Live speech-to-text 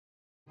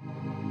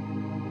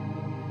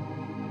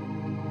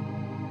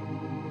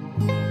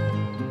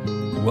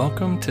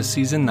Welcome to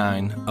Season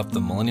 9 of the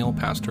Millennial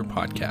Pastor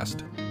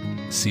Podcast.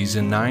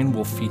 Season 9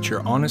 will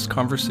feature honest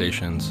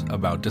conversations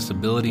about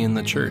disability in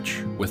the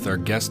church with our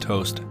guest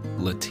host,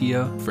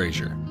 Latia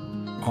Frazier.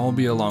 I'll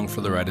be along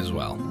for the ride as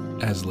well,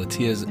 as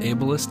Latia's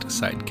ableist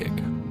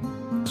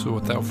sidekick. So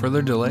without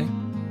further delay,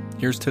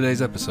 here's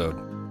today's episode.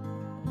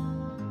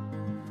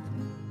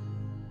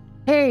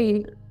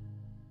 Hey,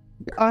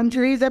 on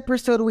today's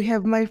episode, we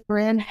have my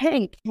friend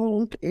Hank.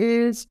 Hank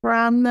is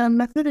from the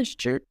Methodist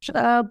Church,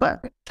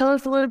 but tell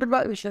us a little bit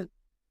about yourself.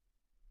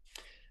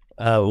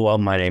 Well,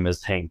 my name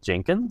is Hank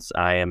Jenkins.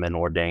 I am an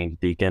ordained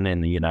deacon in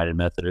the United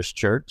Methodist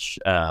Church,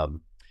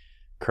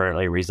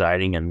 currently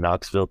residing in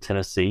Knoxville,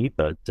 Tennessee,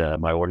 but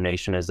my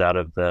ordination is out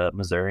of the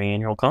Missouri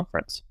Annual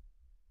Conference.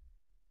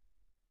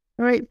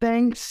 All right,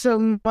 thanks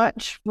so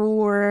much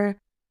for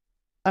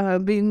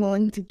being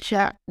willing to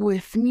chat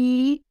with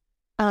me.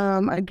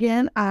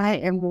 Again, I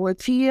am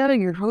Latia,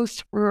 your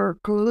host for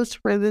co-host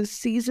for this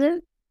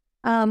season.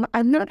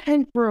 I've known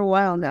Hank for a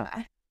while now.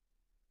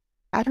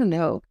 I don't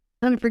know.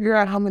 I'm trying to figure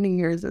out how many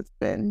years it's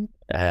been.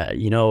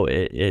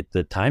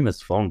 The time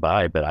has flown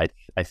by, but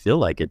I feel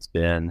like it's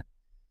been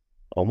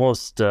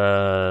almost 7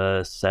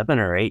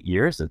 or 8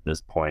 years at this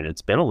point.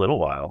 It's been a little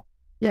while.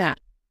 Yeah.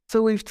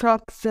 So we've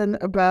talked then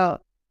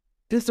about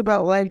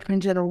life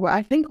in general.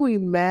 I think we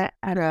met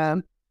at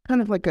a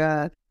kind of like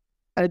a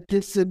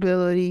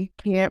disability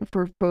camp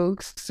for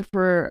folks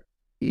for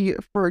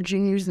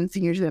juniors and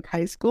seniors in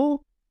high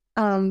school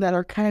that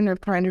are kind of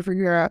trying to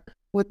figure out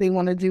what they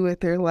want to do with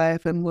their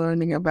life and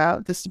learning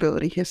about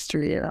disability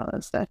history and all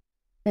that stuff.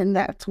 And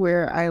that's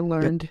where I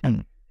learned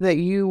that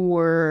you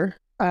were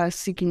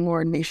seeking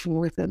ordination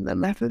within the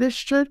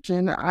Methodist Church,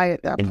 and I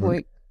at that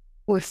point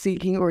was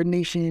seeking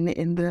ordination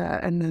in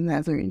the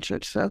Nazarene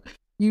Church. So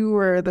you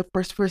were the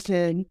first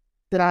person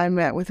that I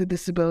met with a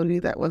disability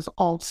that was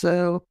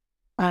also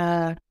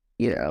in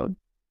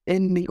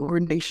the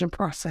ordination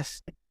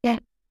process. Yeah.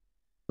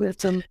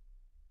 With some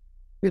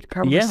good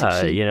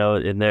conversation. Yeah,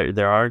 and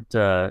there aren't,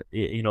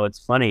 it's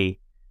funny,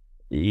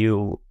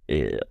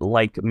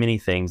 like many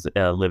things,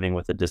 living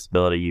with a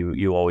disability,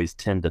 you always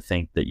tend to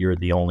think that you're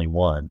the only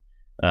one.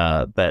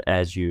 But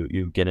as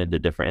you get into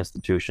different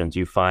institutions,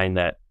 you find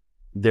that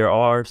there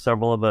are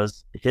several of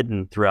us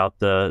hidden throughout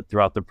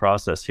the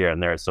process here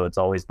and there. So it's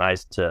always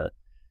nice to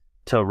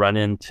run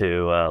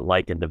into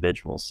like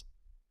individuals.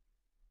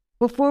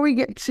 Before we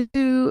get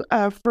to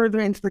further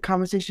into the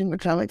conversation,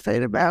 which I'm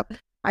excited about,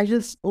 I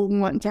just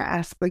want to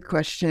ask the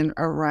question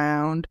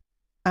around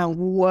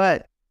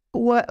what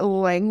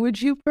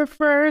language you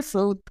prefer.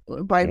 So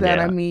by that,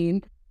 I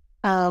mean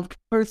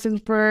person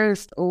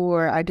first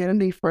or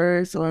identity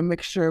first or a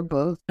mixture of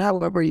both,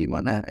 however you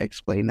want to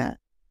explain that.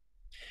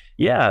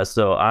 Yeah,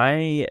 so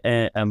I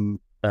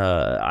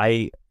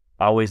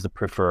always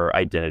prefer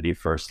identity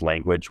first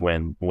language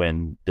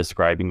when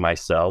describing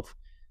myself.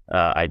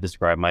 I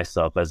describe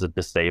myself as a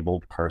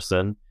disabled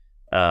person,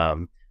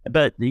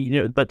 but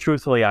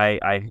truthfully,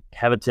 I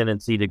have a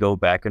tendency to go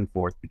back and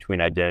forth between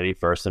identity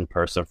first and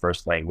person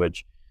first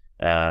language,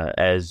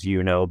 as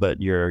you know,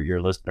 but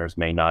your listeners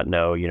may not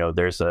know.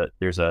 There's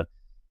a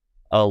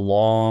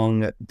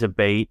long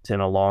debate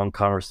and a long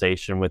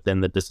conversation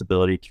within the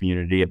disability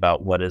community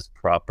about what is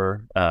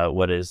proper,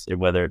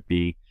 whether it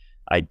be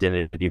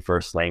identity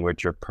first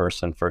language or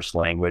person first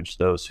language.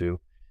 Those who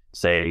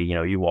say,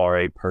 you are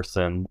a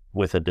person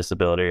with a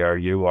disability, or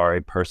you are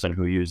a person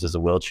who uses a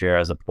wheelchair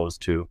as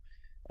opposed to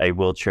a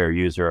wheelchair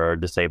user or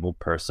a disabled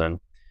person.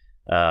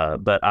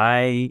 But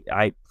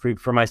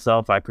for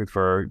myself, I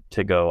prefer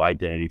to go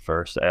identity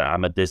first.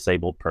 I'm a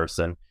disabled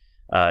person.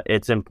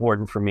 It's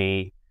important for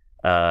me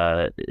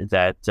that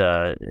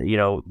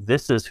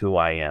this is who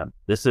I am.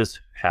 This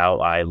is how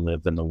I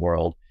live in the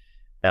world.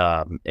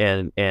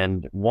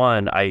 And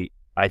one, I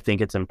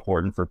think it's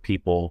important for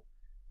people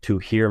to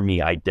hear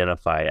me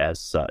identify as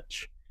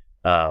such.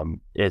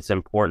 It's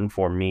important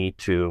for me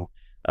to,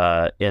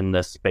 in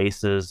the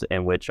spaces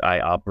in which I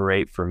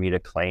operate, for me to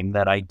claim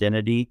that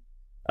identity,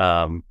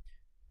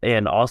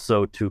 and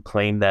also to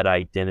claim that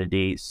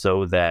identity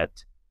so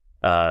that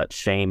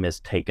shame is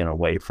taken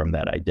away from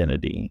that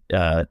identity.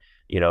 Too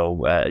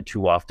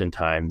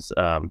oftentimes,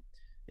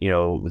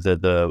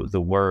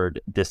 the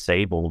word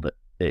disabled,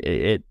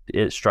 it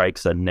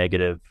strikes a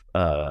negative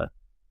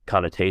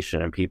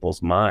connotation in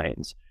people's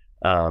minds.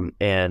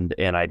 And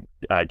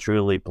I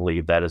truly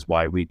believe that is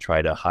why we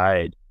try to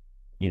hide,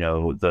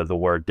 the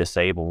word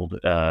disabled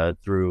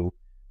through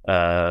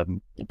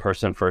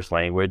person first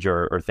language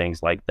or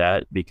things like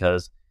that,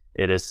 because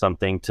it is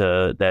something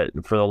that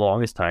for the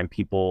longest time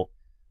people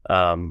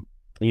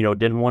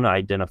didn't want to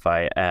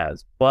identify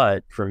as.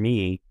 But for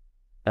me,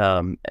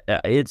 I'm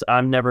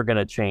never going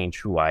to change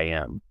who I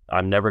am.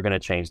 I'm never going to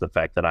change the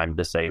fact that I'm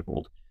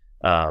disabled.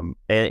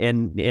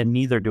 And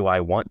neither do I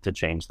want to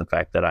change the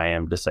fact that I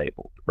am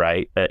disabled,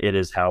 right? It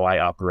is how I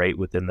operate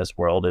within this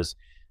world.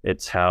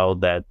 It's how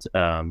that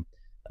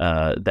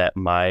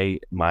my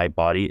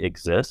body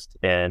exists,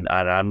 and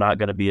I'm not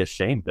going to be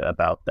ashamed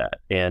about that.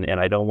 And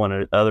I don't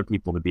want other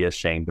people to be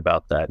ashamed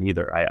about that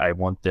either. I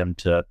want them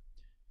to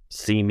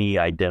see me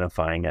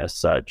identifying as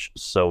such,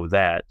 so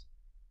that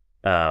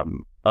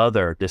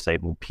other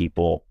disabled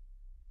people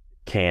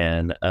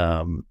can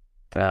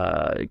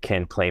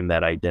claim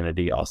that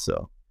identity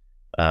also.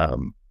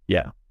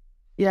 Yeah.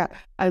 Yeah,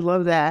 I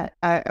love that.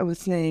 I was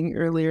saying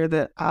earlier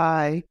that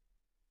I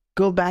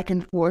go back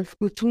and forth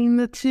between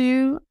the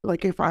two.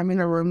 Like if I'm in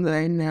a room that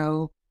I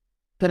know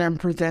that I'm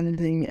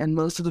presenting and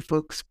most of the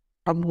folks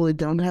probably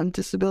don't have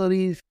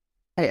disabilities,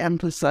 I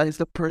emphasize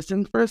the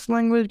person first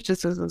language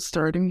just as a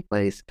starting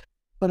place.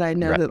 But I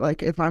know Right. that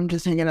like if I'm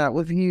just hanging out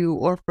with you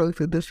or folks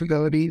with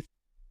disabilities,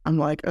 I'm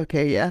like,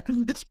 okay, yeah,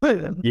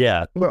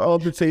 Yeah. we're all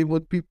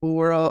disabled people.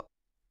 We're all,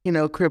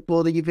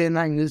 crippled, even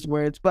I use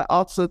words, but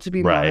also to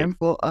be Right.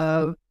 mindful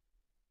of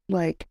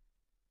like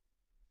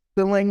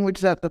the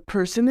language that the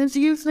person is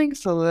using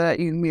so that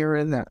you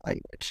mirror that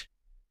language.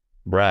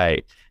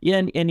 Right. Yeah.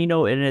 And and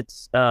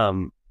it's,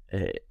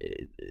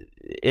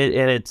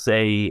 it's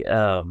a,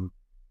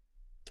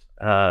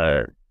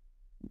 uh,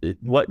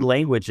 what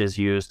language is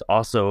used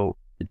also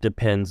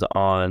depends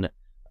on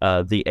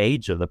the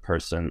age of the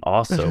person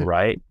also,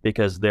 right?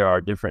 Because there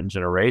are different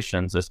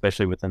generations,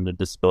 especially within the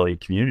disability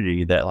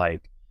community, that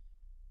like,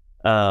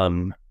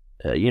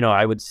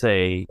 I would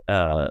say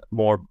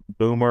more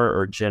boomer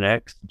or Gen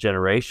X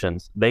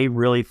generations, they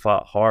really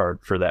fought hard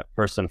for that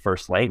person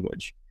first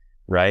language,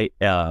 right?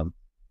 And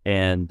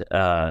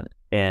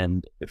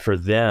for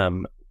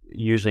them,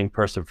 using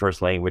person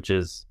first language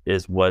is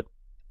what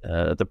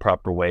the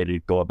proper way to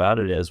go about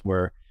it is.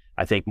 Where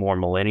I think more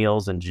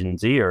millennials and Gen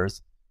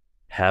Zers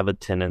have a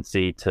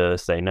tendency to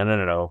say, no, no,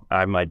 no, no,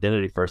 I'm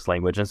identity first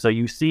language. And so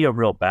you see a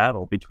real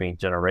battle between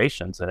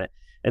generations in it.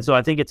 And so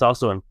I think it's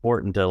also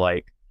important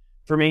to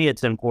for me,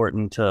 it's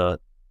important to,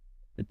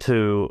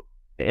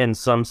 in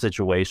some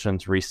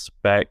situations,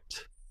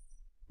 respect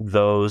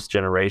those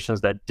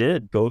generations that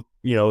did go,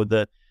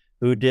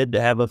 who did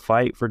have a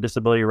fight for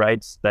disability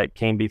rights that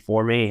came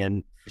before me.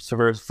 And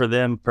so for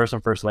them, person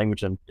first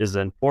language is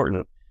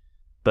important.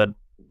 But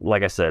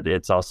like I said,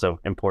 it's also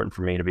important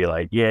for me to be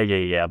like,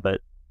 yeah,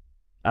 but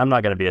I'm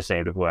not going to be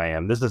ashamed of who I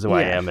am. This is who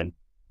I am, and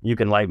you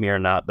can like me or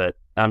not, but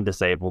I'm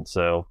disabled,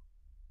 so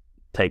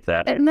take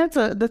that. And that's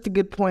a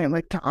good point,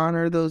 like to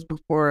honor those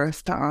before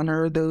us, to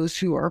honor those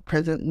who are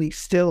presently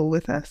still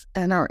with us,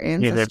 and our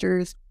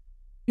ancestors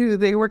who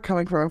they were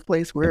coming from a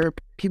place where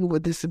people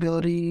with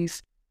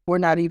disabilities were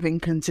not even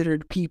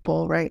considered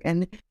people, right?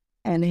 And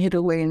hid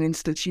away in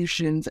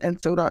institutions. And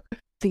so to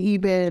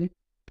even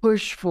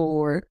push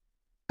for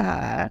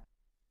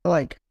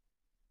like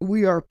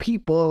we are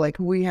people, like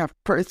we have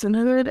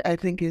personhood, I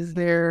think is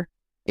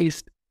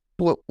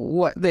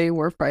what they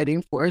were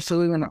fighting for. So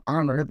we want to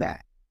honor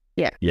that.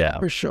 Yeah,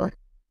 for sure.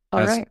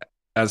 All right.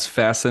 As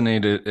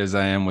fascinated as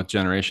I am with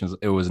generations,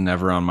 it was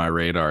never on my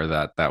radar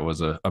that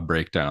was a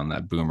breakdown,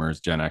 that boomers,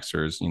 Gen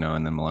Xers,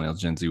 and then millennials,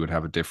 Gen Z would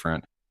have a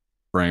different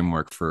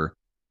framework for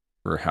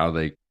how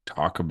they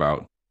talk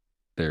about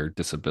their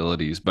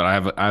disabilities. But I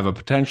have a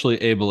potentially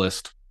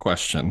ableist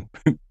question.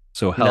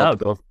 So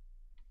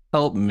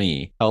help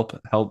me, help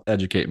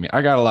educate me.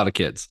 I got a lot of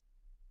kids.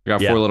 I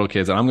got 4 little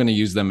kids, and I'm going to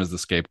use them as the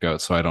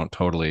scapegoat so I don't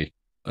totally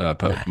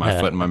put my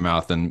foot in my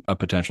mouth in a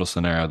potential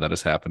scenario that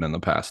has happened in the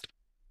past.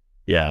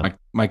 Yeah.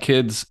 My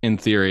kids, in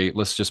theory,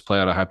 let's just play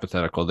out a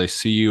hypothetical. They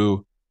see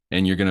you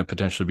and you're going to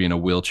potentially be in a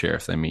wheelchair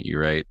if they meet you,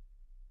 right?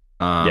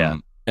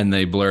 And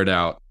they blurt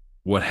out,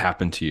 what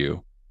happened to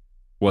you?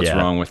 What's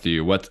wrong with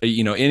you?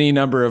 Any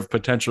number of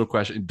potential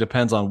questions. It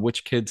depends on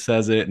which kid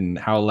says it and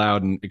how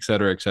loud and et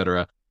cetera, et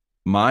cetera.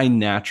 My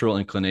natural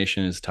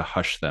inclination is to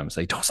hush them,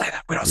 say, don't say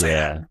that. We don't say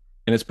that.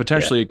 And it's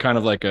potentially kind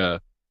of like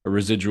a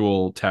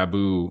residual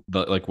taboo,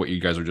 like what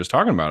you guys were just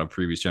talking about of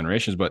previous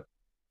generations. But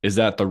is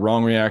that the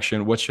wrong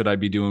reaction? What should I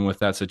be doing with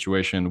that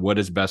situation? What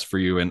is best for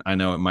you? And I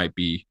know it might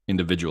be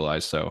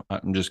individualized, so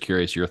I'm just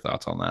curious your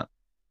thoughts on that.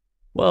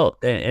 Well,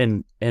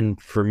 and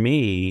for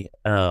me,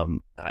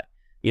 one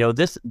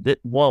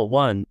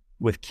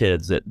with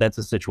kids, that's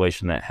a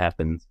situation that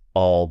happens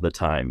all the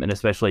time, and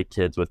especially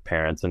kids with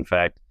parents. In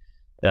fact,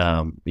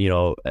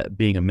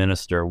 being a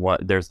minister,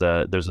 there's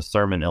a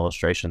sermon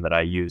illustration that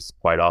I use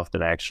quite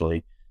often,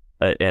 actually.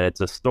 And it's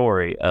a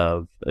story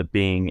of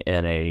being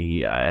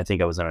I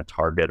think I was in a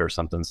Target or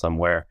something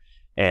somewhere,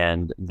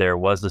 and there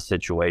was a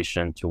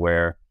situation to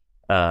where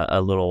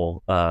a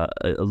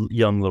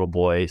young little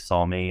boy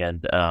saw me,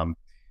 and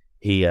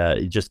he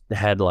just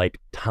had like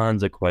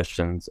tons of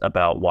questions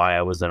about why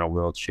I was in a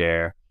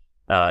wheelchair.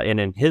 And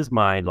in his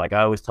mind, like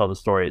I always tell the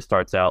story, it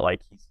starts out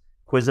like he's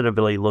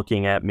inquisitively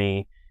looking at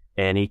me,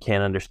 and he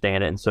can't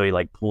understand it, and so he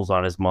like pulls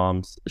on his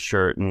mom's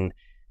shirt, and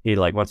he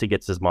like once he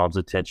gets his mom's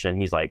attention,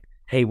 he's like,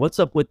 hey, what's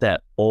up with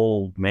that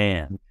old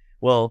man?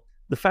 Well,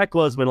 the fact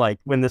was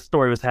when this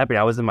story was happening,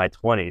 I was in my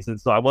 20s,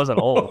 and so I wasn't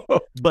old.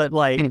 But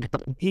like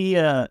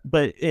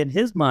but in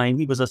his mind,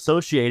 he was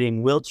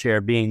associating wheelchair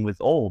being with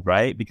old,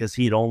 right? Because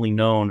he'd only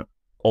known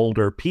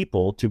older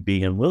people to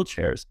be in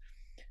wheelchairs.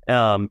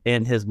 And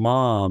his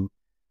mom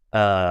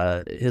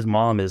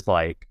is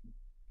like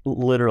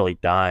literally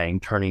dying,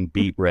 turning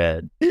beet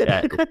red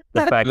at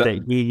the fact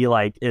that he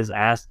like is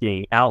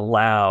asking out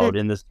loud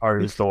in this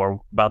part of the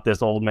store about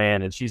this old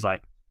man, and she's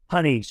like,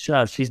 "Honey,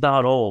 shush, she's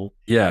not old."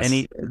 Yes.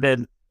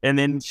 And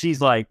then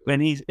she's like,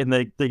 and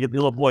the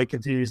little boy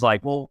continues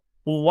like, well,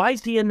 why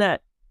is he in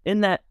that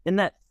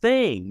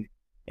thing?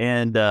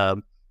 And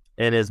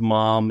his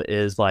mom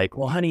is like,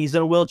 well, honey, he's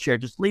in a wheelchair.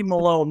 Just leave him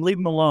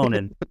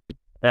alone.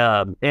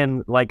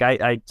 And like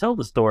I tell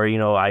the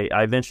story, I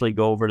eventually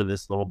go over to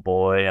this little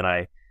boy, and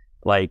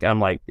I'm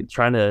like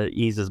trying to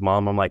ease his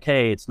mom. I'm like,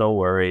 hey, it's no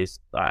worries.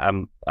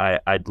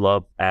 I'd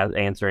love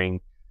answering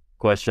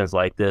questions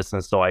like this.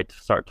 And so I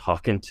start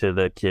talking to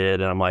the kid,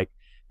 and I'm like,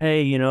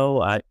 hey,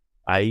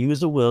 I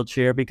use a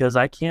wheelchair because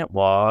I can't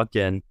walk,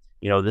 and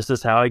this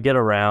is how I get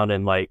around.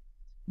 And like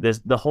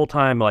the whole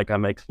time, like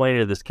I'm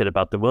explaining to this kid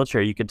about the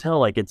wheelchair, you can tell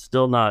like it's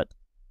still not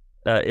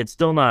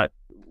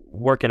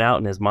working out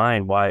in his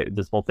mind why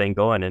this whole thing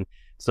going. And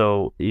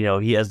so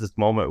he has this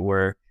moment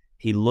where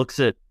he looks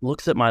at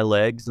my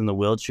legs in the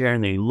wheelchair,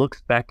 and then he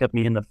looks back at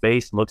me in the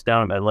face and looks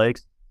down at my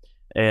legs,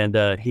 and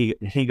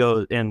he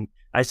goes, and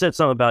I said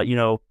something about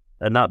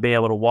not being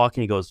able to walk,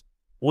 and he goes,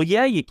 well,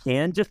 yeah, you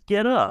can, just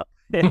get up.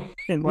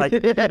 And like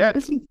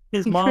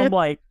his mom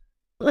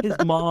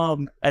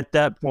at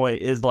that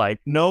point is like,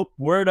 nope,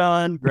 we're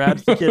done,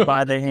 grabs the kid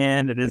by the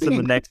hand, and it's in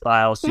the next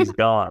aisle, she's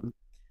gone.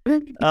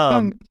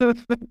 And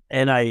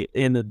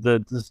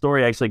the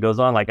story actually goes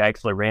on, like I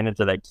actually ran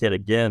into that kid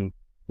again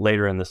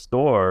later in the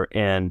store,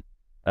 and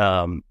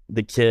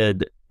the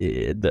kid,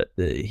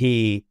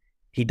 he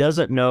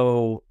doesn't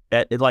know,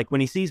 like when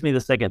he sees me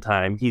the second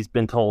time, he's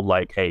been told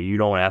like, hey, you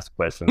don't ask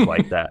questions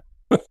like that.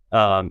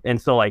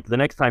 And so like the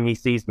next time he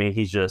sees me,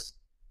 he's just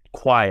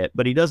quiet,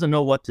 but he doesn't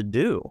know what to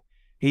do.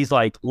 He's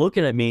like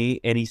looking at me,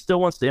 and he still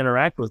wants to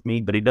interact with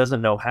me, but he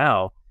doesn't know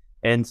how.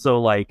 And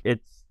so like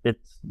it's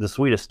the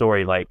sweetest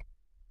story. Like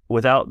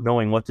without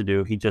knowing what to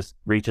do, he just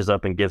reaches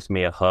up and gives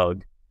me a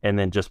hug, and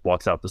then just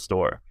walks out the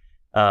store.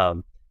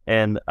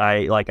 And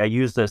I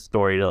use this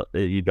story to,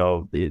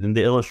 in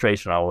the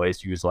illustration I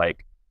always use,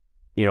 like,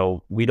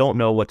 we don't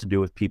know what to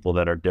do with people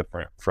that are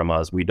different from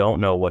us. We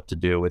don't know what to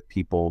do with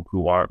people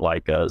who aren't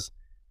like us.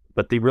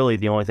 But the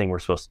only thing we're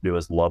supposed to do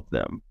is love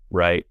them,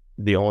 right?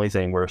 The only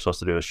thing we're supposed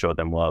to do is show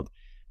them love.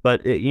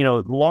 But,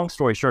 long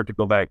story short, to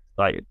go back,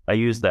 like I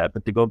use that,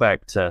 but to go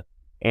back to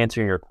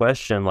answering your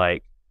question,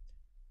 like,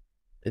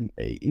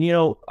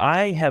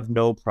 I have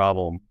no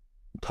problem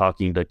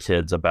talking to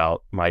kids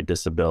about my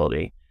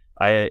disability.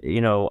 I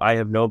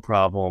have no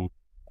problem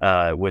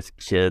with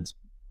kids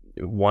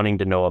wanting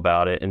to know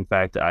about it. In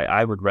fact,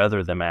 I would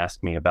rather them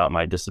ask me about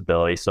my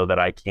disability so that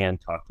I can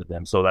talk to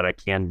them, so that I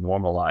can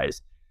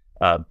normalize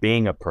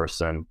being a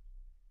person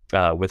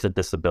with a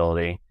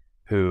disability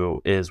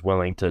who is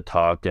willing to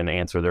talk and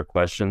answer their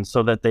questions,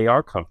 so that they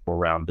are comfortable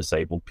around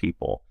disabled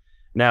people.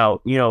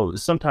 Now,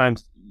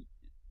 sometimes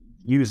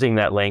using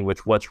that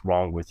language, what's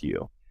wrong with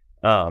you?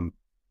 And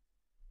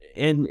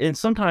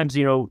sometimes,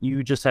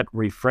 you just have to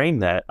reframe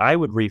that. I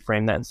would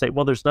reframe that and say,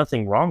 well, there's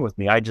nothing wrong with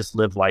me. I just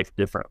live life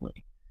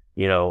differently,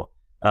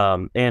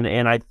 and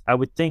I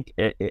would think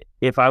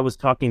if I was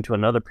talking to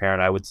another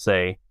parent, I would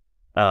say,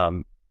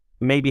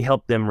 maybe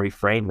help them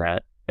reframe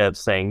that of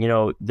saying,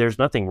 there's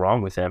nothing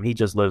wrong with him. He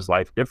just lives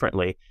life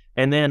differently.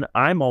 And then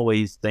I'm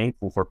always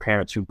thankful for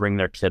parents who bring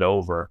their kid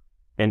over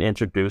and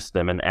introduce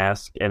them and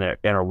ask and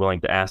are willing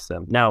to ask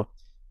them. Now,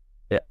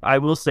 I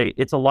will say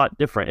it's a lot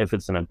different if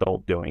it's an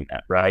adult doing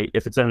that, right?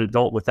 If it's an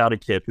adult without a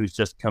kid who's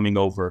just coming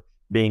over,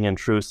 being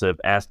intrusive,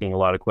 asking a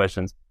lot of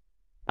questions,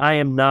 I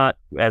am not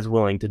as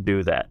willing to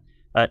do that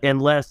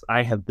unless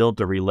I have built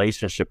a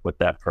relationship with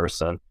that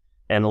person,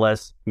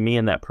 unless me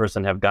and that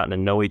person have gotten to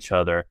know each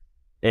other,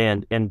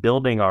 and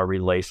building our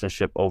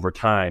relationship over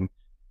time,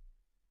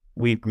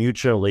 we've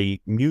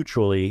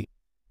mutually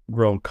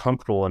grown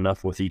comfortable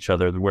enough with each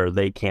other where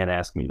they can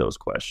ask me those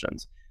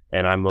questions,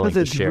 and I'm willing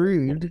to share.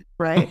 Because it's rude,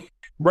 right?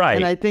 Right.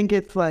 And I think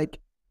it's like,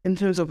 in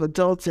terms of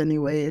adults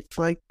anyway, it's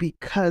like,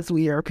 because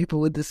we are people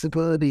with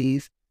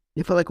disabilities,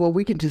 you feel like, well,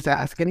 we can just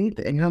ask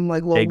anything. I'm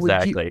like, well,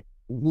 exactly.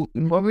 Would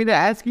you want me to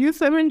ask you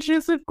some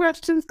intrusive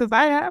questions? Because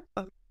I have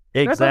them.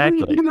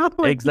 Exactly.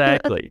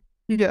 Exactly.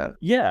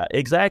 Yeah,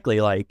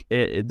 exactly. Like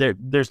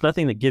there's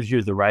nothing that gives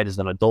you the right as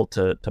an adult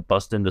to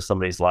bust into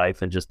somebody's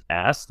life and just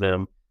ask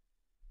them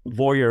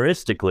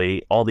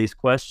voyeuristically all these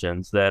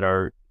questions that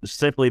are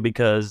simply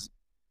because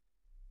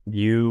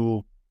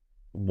you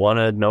want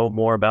to know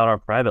more about our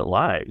private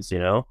lives,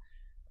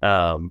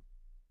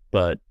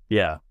 but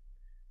yeah.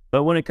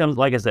 But when it comes,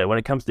 like I said, when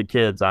it comes to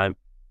kids, I'm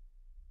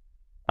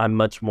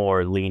much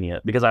more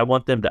lenient because I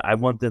want them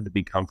to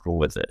be comfortable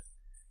with it.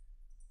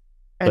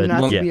 And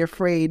not to be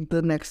afraid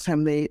the next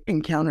time they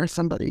encounter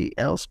somebody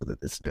else with a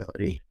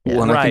disability. Yeah.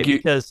 Well, right,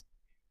 because...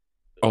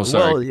 Oh,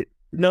 sorry.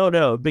 Well,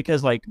 no,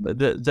 because like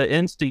the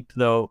instinct,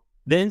 though,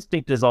 the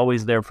instinct is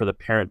always there for the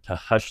parent to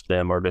hush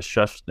them or to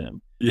shush them.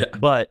 Yeah.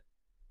 But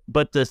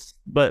what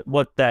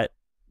that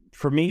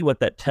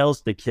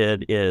tells the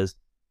kid is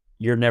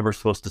you're never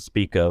supposed to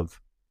speak of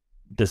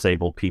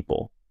disabled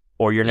people,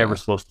 or you're never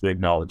supposed to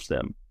acknowledge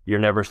them. You're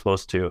never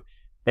supposed to.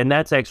 And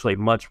that's actually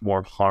much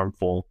more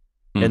harmful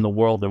in the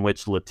world in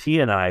which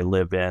Latia and I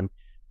live in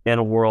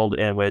a world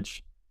in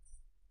which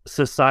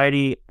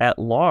society at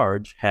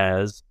large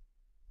has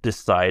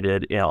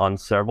decided on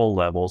several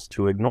levels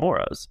to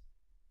ignore us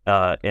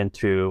and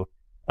to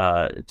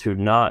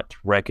not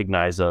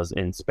recognize us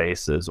in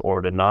spaces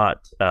or to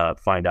not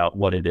find out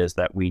what it is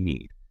that we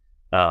need.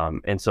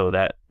 And so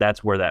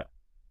that's where that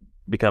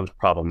becomes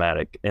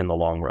problematic in the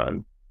long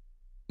run.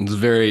 It's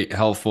very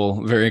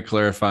helpful, very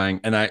clarifying.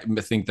 And I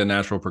think the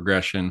natural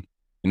progression,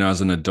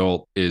 as an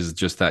adult is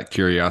just that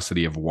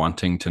curiosity of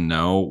wanting to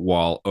know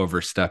while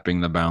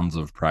overstepping the bounds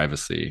of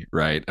privacy,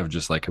 right? Of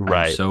just like, I'm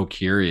Right. so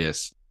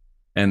curious.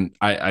 And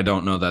I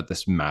don't know that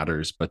this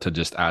matters, but to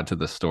just add to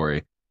the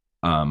story,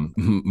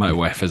 my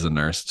wife is a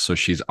nurse, so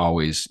she's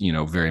always,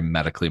 very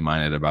medically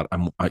minded about,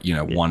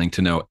 wanting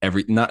to know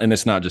and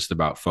it's not just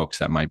about folks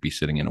that might be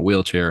sitting in a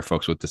wheelchair,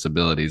 folks with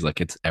disabilities,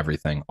 like it's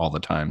everything all the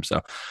time.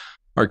 So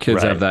our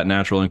kids have Right. that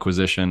natural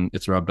inquisition.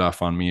 It's rubbed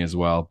off on me as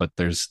well, but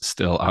there's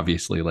still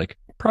obviously like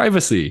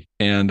privacy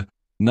and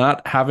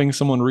not having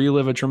someone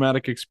relive a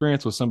traumatic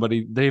experience with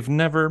somebody they've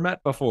never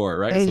met before,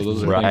 right? So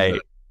those are things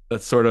Right.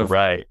 that sort of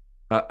Right.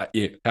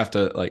 you have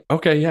to like,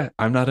 okay, yeah,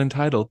 I'm not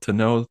entitled to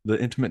know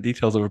the intimate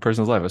details of a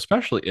person's life,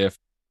 especially if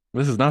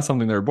this is not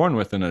something they're born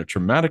with and a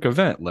traumatic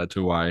event led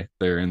to why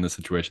they're in the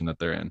situation that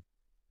they're in.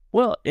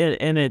 Well,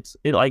 and it's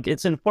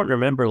important to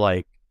remember,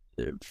 like,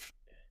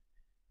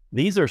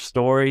 these are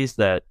stories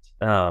that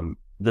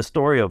the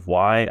story of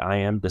why I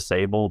am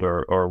disabled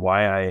or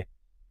why I,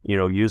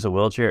 use a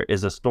wheelchair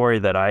is a story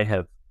that I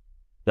have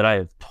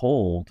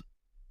told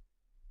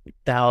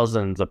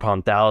thousands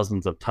upon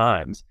thousands of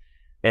times.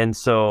 And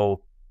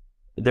so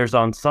there's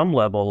on some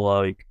level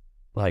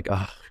like,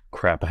 oh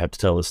crap, I have to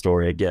tell the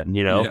story again,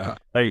 Yeah.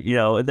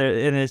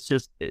 and it's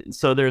just,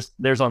 so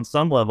there's on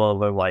some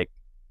level of like,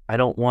 I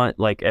don't want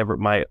like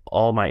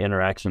all my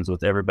interactions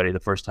with everybody the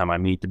first time I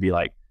meet to be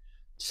like,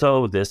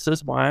 so this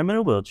is why I'm in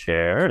a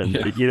wheelchair, and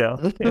yeah.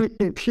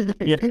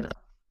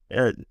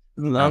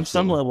 On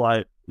some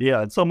Absolutely.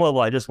 level,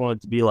 I just want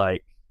it to be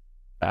like,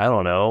 I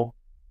don't know.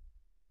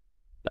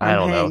 I'm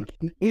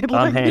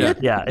I'm Hank. Hank.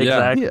 Yeah,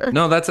 exactly. Yeah.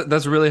 No,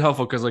 that's really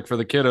helpful because like for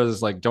the kiddos,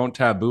 it's like don't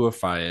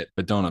tabooify it,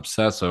 but don't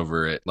obsess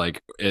over it.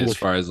 Like as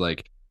far as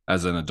like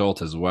as an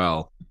adult as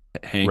well,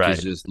 Hank is Right.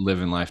 just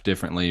living life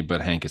differently,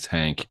 but Hank is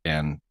Hank,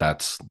 and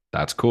that's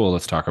cool.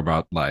 Let's talk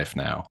about life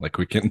now. Like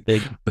we can,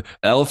 Big. the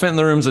elephant in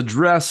the room's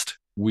addressed.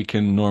 We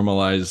can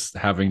normalize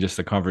having just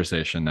a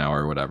conversation now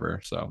or whatever.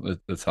 So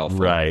it's helpful.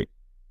 Right.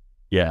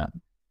 Yeah.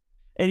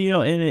 And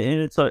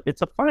and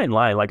it's a fine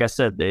line. Like I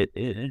said,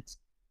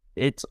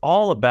 it's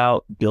all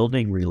about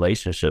building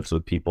relationships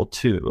with people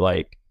too.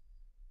 Like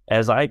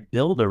as I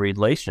build a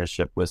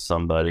relationship with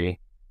somebody,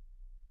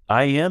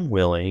 I am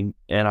willing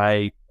and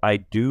I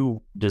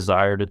do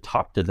desire to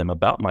talk to them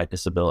about my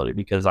disability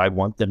because I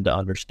want them to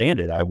understand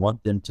it. I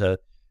want them to,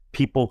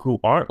 people who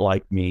aren't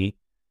like me,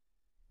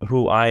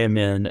 who I am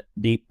in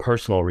deep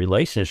personal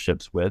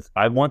relationships with,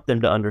 I want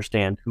them to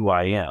understand who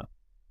I am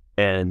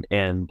and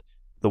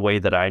the way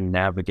that I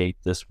navigate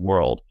this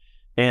world.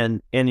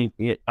 And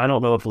I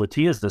don't know if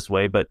Latia is this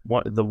way, but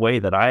the way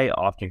that I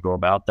often go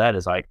about that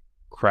is I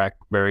crack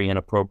very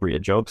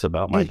inappropriate jokes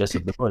about my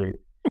disability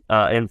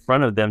in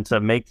front of them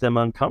to make them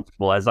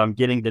uncomfortable as I'm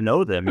getting to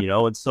know them,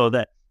 and so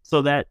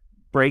that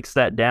breaks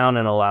that down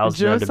and allows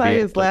them to Josiah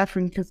be is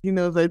laughing because he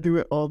knows I do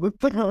it all the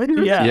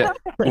time. Yeah. Yeah.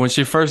 When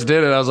she first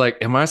did it, I was like,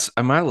 am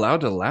I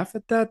allowed to laugh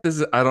at that?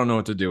 I don't know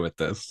what to do with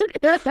this.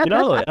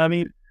 I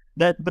mean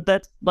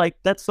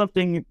that's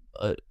something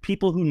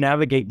people who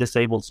navigate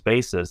disabled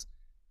spaces,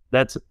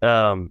 that's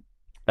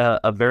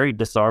a very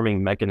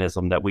disarming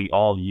mechanism that we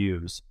all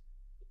use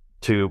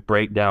to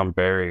break down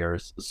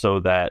barriers so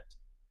that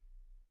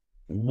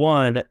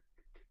one,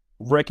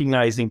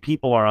 recognizing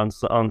people are on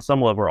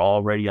some level are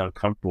already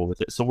uncomfortable with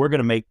it. So we're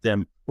going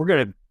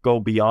to go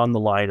beyond the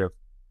line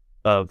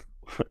of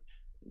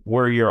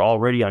where you're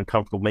already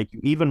uncomfortable, make you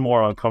even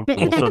more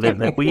uncomfortable so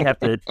that we have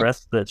to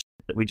address the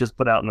shit that we just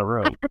put out in the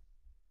room.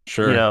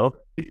 Sure.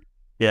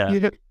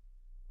 Yeah.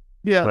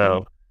 Yeah.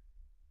 So,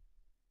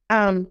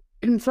 And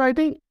so I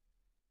think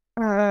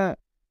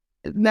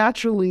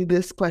naturally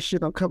this question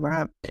will come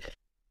up.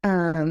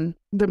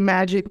 The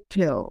magic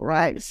pill,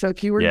 right? So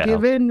if you were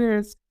given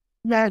this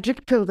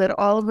magic pill that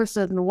all of a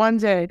sudden one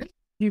day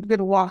you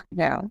could walk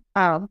now,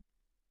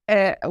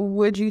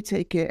 would you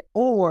take it?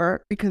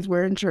 Or because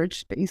we're in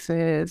church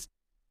spaces,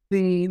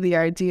 the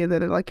idea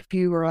that like if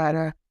you were at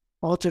a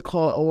altar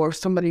call or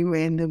somebody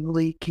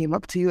randomly came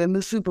up to you in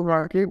the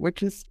supermarket,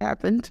 which has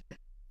happened,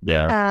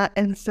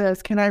 and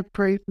says, "Can I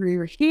pray for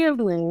your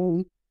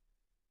healing?"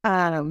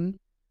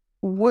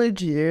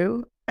 Would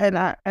you?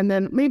 And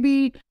then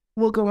maybe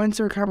we'll go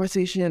into a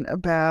conversation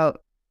about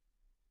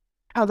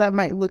how that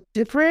might look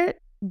different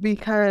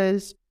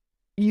because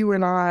you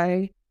and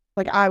I,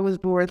 like I was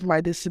born with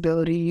my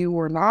disability, you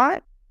were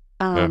not,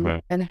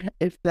 and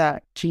if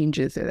that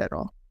changes it at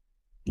all.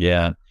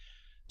 Yeah.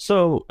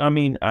 So, I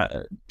mean,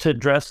 to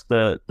address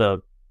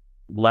the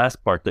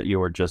last part that you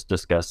were just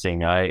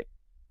discussing,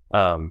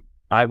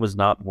 I was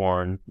not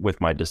born with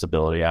my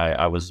disability.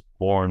 I was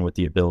born with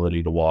the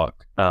ability to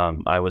walk.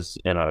 I was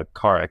in a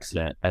car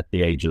accident at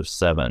the age of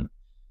 7,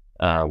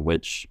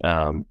 which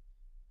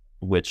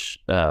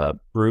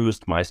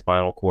bruised my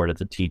spinal cord at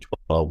the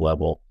T12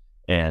 level,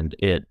 and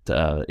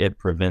it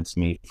prevents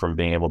me from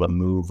being able to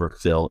move or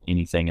feel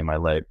anything in my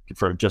leg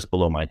from just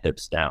below my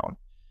hips down.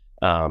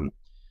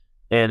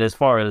 And as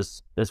far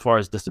as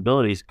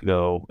disabilities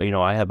go,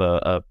 I have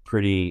a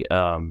pretty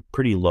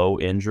low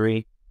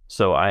injury,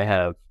 so I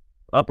have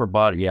upper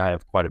body. I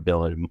have quite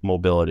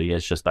mobility.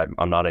 It's just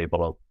I'm not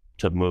able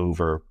to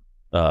move or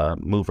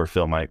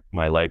feel my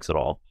legs at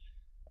all.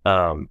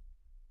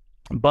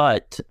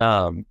 But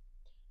I'm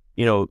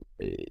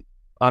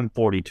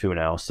 42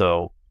 now,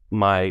 so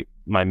my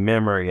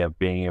memory of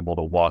being able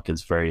to walk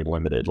is very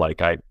limited.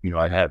 Like I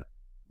have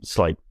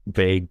slight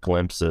vague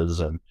glimpses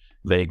and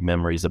vague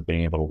memories of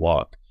being able to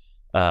walk.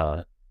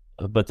 But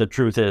the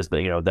truth is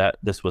that, that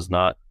this was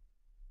not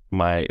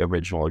my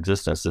original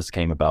existence. This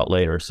came about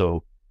later.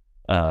 So,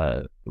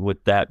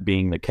 with that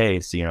being the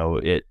case,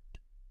 it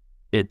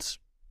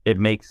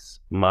makes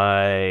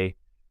my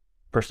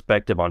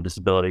perspective on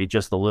disability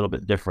just a little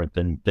bit different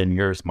than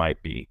yours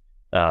might be,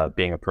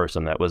 being a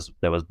person that was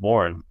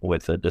born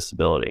with a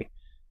disability.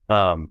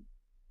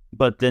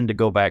 But then to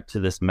go back to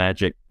this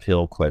magic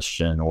pill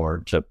question,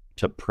 or to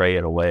pray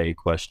it away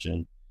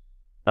question,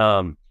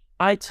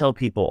 I tell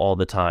people all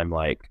the time,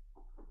 like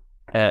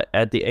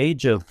at the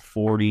age of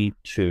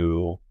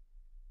 42,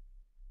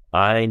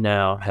 I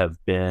now have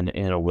been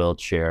in a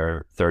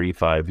wheelchair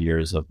 35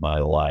 years of my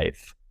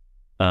life.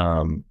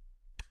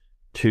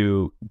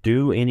 To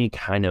do any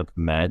kind of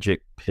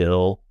magic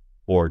pill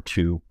or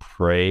to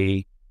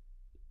pray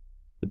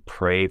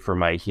for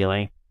my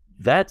healing,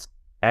 that's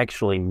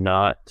actually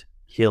not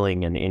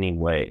healing in any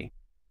way.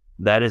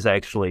 That is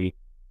actually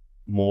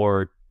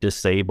more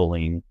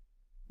disabling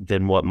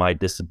than what my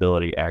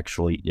disability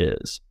actually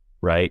is,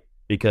 right?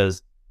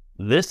 Because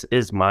this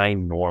is my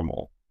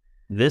normal.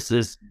 This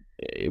is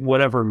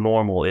whatever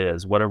normal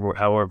is,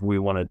 however we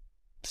want to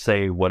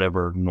say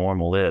whatever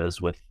normal is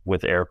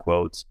with air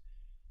quotes.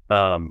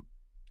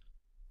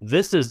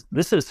 This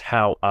is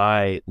how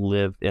I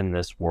live in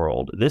this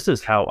world. This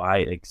is how I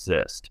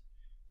exist.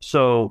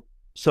 So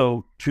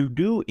to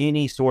do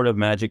any sort of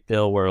magic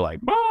pill where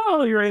like,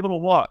 oh, you're able to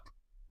walk,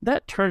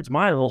 that turns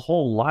my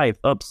whole life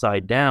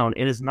upside down.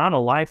 It is not a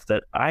life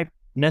that I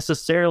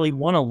necessarily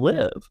want to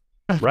live,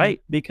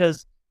 right?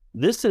 Because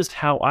this is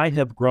how I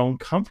have grown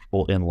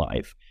comfortable in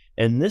life.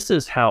 And this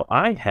is how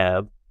I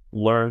have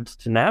learned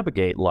to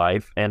navigate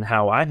life, and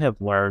how I have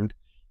learned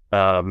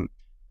how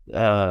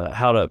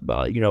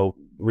to,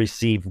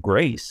 receive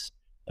grace.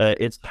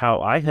 It's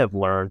how I have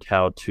learned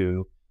how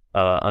to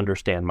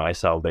understand my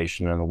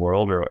salvation in the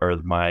world, or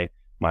my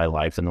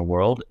life in the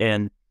world.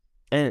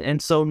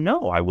 And so,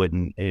 no, I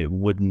wouldn't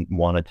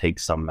want to take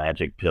some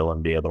magic pill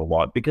and be able to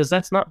walk, because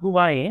that's not who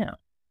I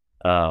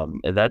am.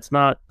 That's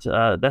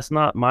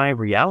not my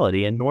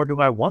reality, and nor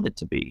do I want it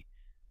to be.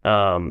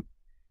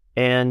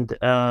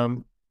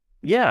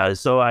 Yeah,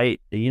 so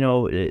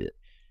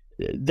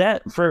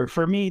that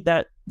for me,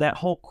 that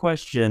whole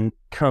question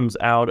comes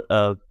out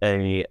of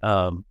a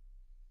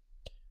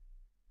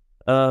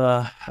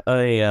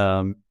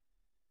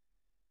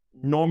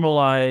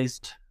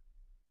normalized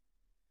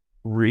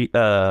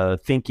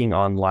thinking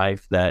on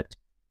life, that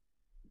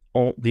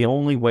the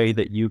only way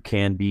that you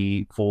can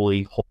be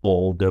fully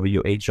whole,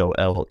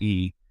 WHOLE,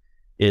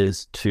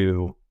 is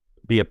to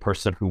be a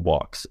person who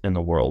walks in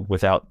the world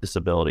without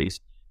disabilities.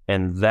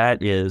 And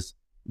that is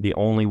the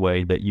only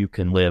way that you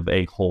can live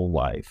a whole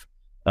life.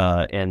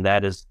 And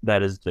that is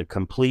the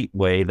complete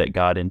way that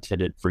God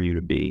intended for you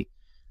to be.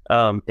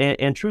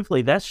 And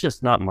truthfully, that's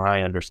just not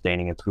my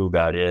understanding of who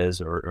God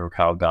is, or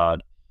how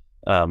God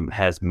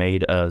has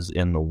made us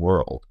in the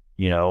world.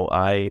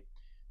 I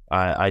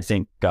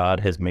think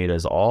God has made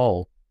us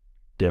all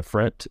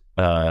different,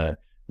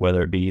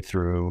 whether it be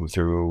through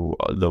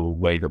the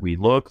way that we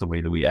look, the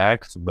way that we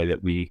act, the way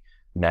that we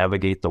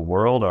navigate the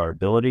world, our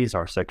abilities,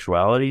 our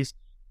sexualities.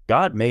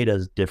 God made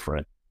us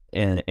different,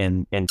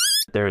 and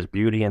there's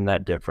beauty in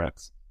that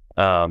difference.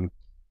 And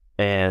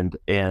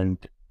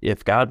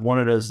if God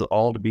wanted us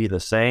all to be the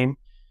same,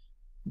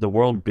 the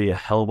world would be a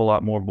hell of a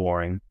lot more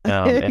boring.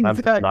 And I'm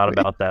just not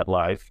about that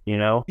life,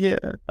 Yeah.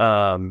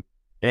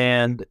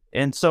 And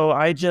so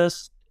I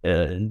just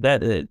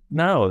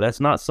no, that's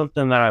not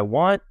something that I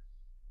want.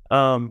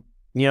 A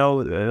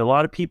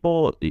lot of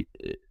people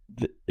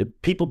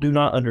do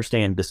not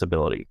understand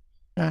disability.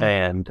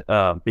 And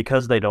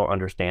because they don't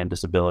understand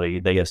disability,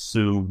 they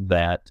assume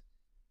that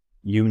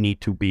you need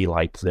to be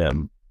like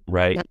them,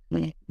 right?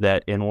 Definitely.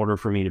 That in order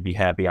for me to be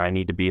happy, I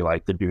need to be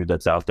like the dude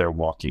that's out there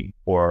walking,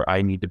 or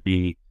I need to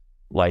be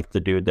like the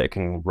dude that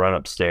can run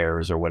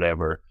upstairs or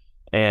whatever.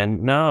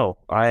 And no,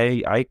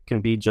 I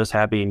can be just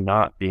happy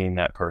not being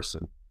that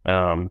person.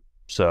 I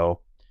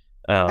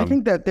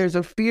think that there's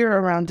a fear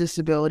around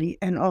disability,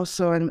 and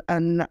also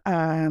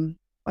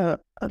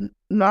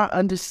not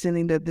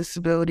understanding that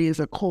disability is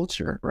a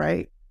culture,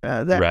 right?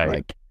 Right.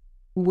 Like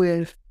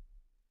with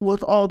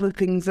with all the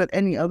things that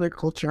any other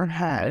culture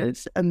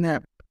has, and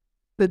that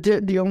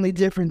the only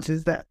difference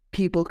is that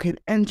people can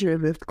enter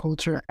this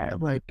culture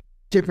at like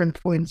different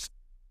points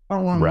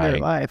along their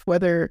Right. life,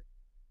 whether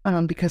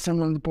because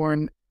someone's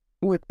born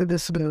with a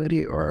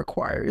disability or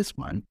acquires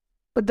one.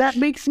 But that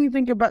makes me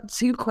think about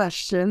two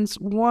questions.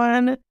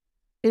 One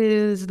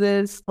is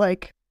this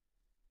like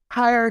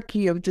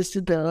hierarchy of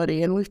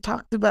disability, and we've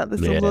talked about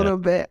this a Yeah. little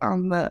bit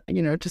on the,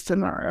 just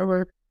in our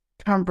other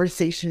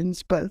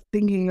conversations, but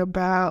thinking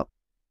about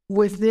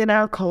within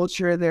our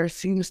culture, there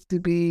seems to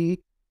be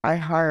a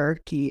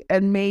hierarchy.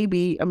 And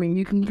maybe, I mean,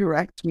 you can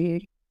correct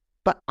me,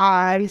 but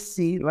I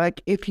see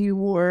like if you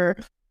were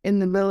in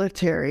the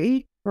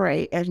military,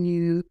 right, and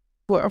you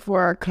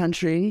for our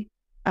country,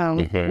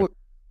 hmm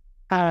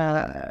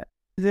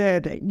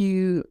that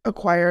you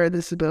acquire a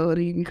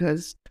disability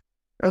because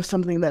of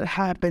something that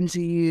happened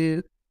to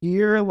you,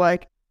 you're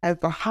like at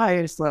the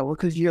highest level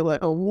because you're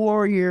like a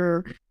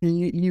warrior and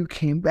you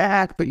came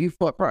back, but you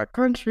fought for our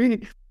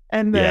country.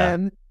 And Yeah.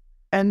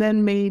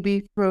 then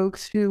maybe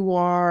folks who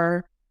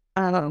are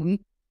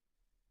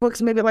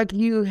folks maybe like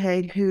you,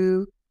 hey,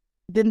 who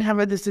didn't have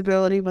a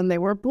disability when they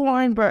were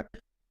born, but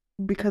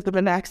because of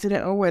an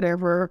accident or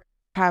whatever,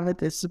 have a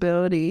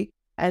disability,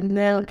 and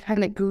then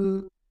kind of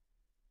go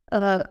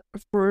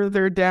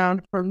further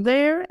down from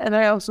there. And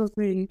I also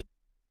think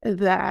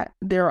that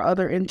there are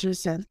other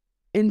intersecting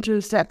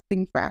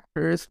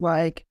factors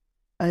like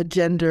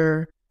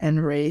gender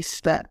and race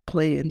that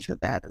play into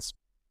that as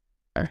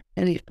well.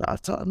 Any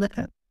thoughts on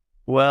that?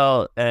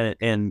 Well,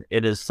 and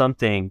it is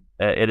something.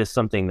 It is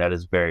something that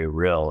is very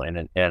real,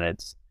 and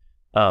it's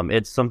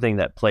something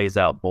that plays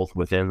out both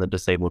within the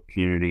disabled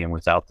community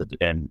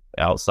and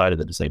outside of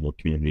the disabled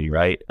community,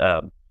 right?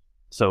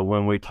 So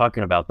when we're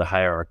talking about the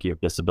hierarchy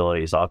of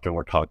disabilities, often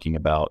we're talking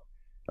about,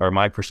 or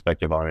my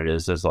perspective on it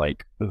is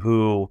like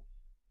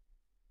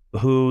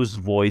whose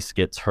voice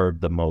gets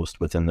heard the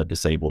most within the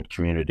disabled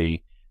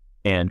community,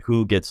 and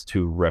who gets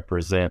to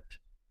represent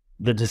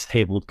the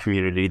disabled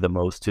community the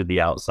most to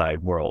the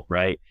outside world,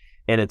 right?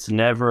 And it's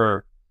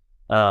never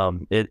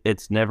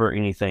it's never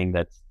anything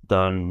that's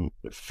done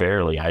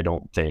fairly, I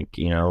don't think,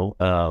 and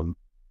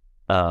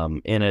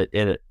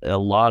a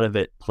lot of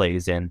it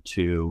plays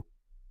into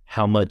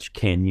how much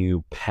can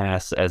you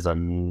pass as a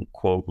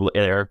quote,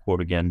 air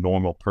quote again,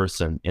 normal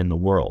person in the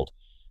world.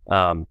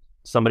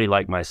 Somebody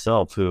like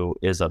myself who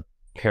is a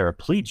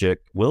paraplegic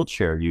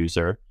wheelchair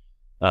user,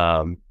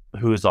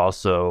 who is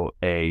also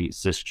a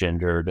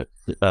cisgendered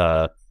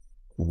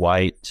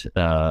white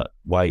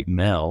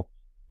male,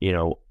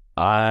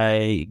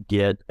 I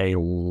get a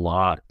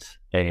lot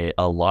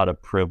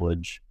of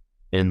privilege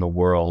in the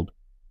world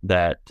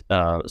that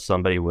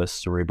somebody with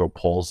cerebral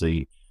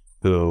palsy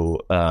who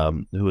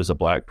is a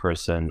Black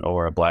person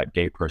or a Black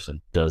gay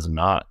person does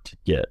not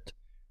get,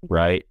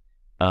 right?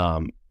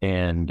 And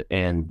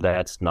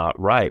that's not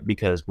right,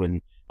 because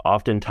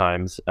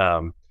oftentimes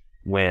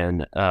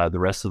when the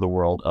rest of the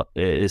world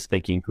is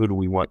thinking, who do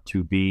we want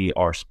to be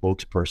our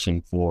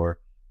spokesperson for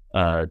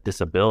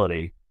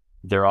disability,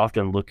 they're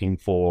often looking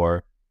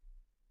for,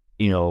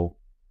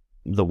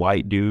 the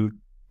white dude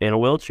in a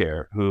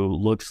wheelchair who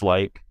looks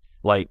like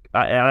and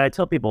I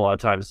tell people a lot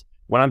of times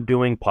when I'm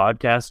doing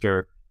podcasts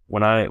or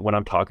when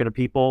I'm talking to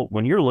people,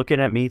 when you're looking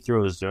at me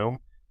through a Zoom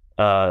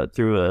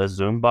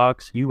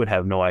box, you would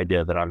have no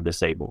idea that I'm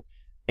disabled.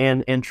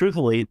 And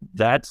truthfully,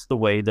 that's the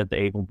way that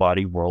the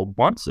able-bodied world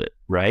wants it,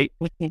 right?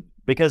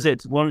 Because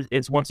it's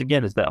once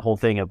again, it's that whole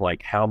thing of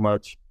like, how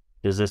much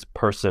does this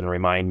person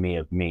remind me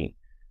of me,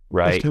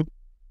 right?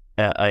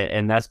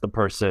 And that's the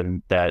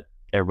person that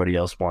everybody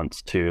else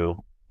wants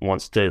to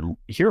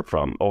hear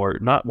from, or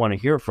not want to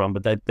hear from,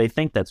 but that they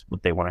think that's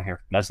what they want to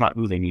hear. That's not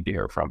who they need to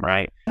hear from,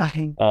 right?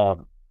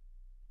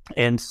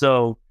 And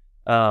so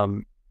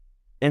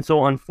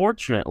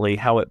unfortunately,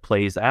 how it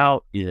plays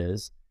out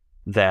is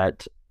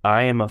that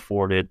I am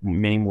afforded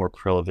many more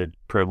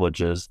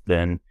privileges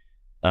than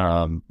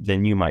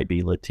you might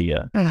be,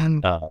 Latia.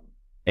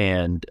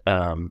 And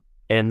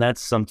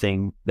that's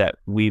something that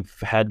we've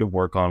had to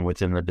work on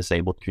within the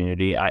disabled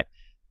community.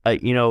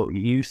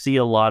 You see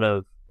a lot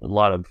of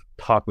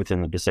talk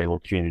within the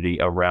disabled community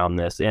around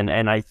this,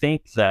 and I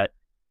think that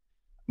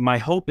my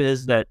hope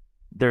is that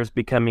there's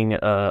becoming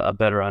a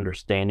better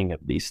understanding of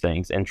these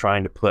things and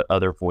trying to put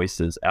other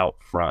voices out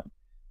front,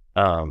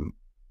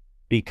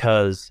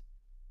 because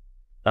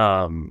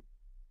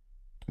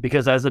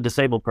as a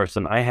disabled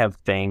person, I have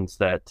things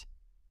that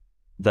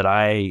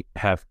I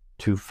have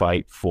to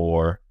fight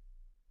for,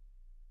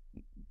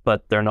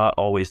 but they're not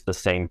always the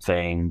same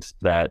things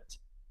that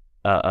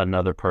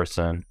another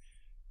person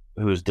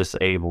who's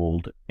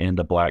disabled and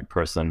a Black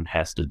person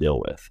has to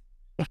deal with,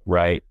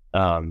 right?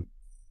 And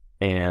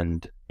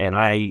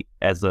I,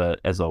 as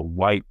a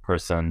white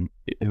person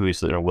who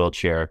is in a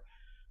wheelchair,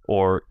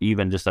 or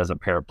even just as a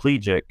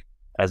paraplegic,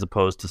 as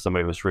opposed to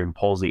somebody with cerebral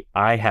palsy,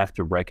 I have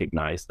to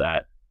recognize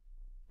that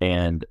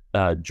and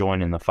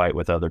join in the fight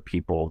with other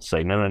people.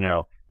 Say,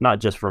 no, not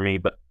just for me,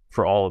 but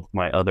for all of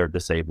my other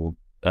disabled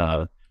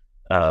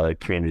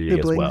community siblings,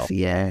 as well.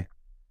 yeah.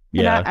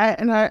 Yeah.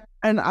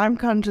 And I'm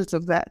conscious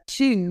of that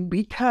too,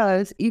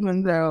 because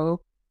even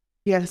though,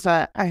 yes,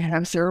 I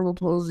have cerebral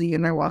palsy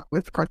and I walk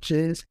with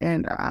crutches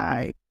and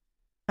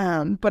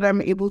but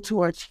I'm able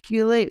to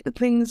articulate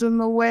things in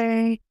the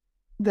way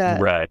that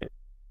Right.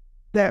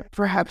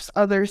 perhaps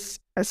other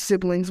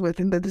siblings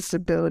within the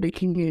disability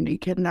community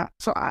cannot.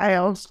 So I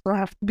also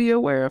have to be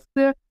aware of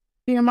the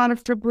amount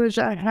of privilege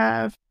I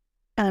have,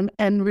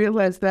 and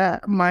realize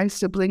that my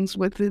siblings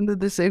within the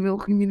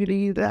disabled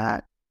community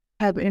that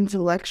have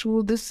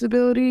intellectual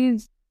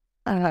disabilities,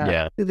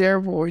 Yeah.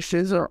 their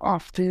voices are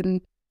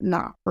often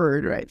not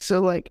heard, right? So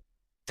like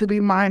to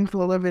be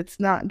mindful of it's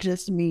not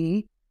just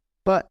me,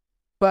 but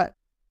but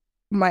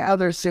my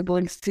other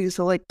siblings too.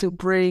 So like to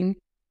bring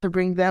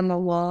them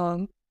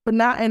along, but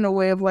not in a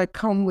way of like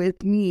come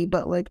with me,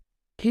 but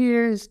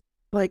here's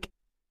like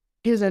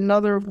here's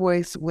another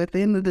voice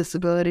within the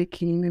disability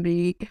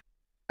community.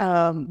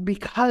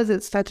 Because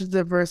it's such a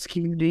diverse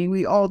community,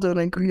 we all don't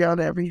agree on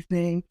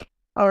everything.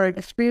 Our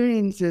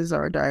experiences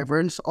are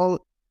diverse, all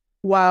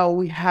while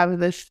we have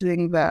this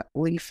thing that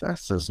links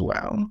us as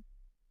well.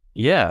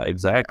 Yeah,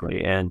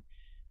 exactly. And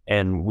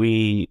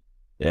we,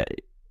 uh,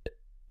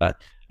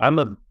 I'm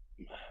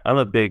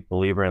a big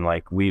believer in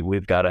like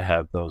we've got to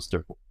have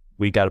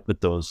we got to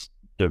put those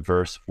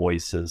diverse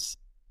voices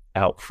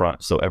out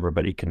front so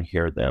everybody can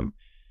hear them,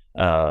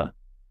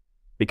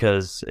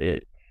 because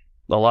a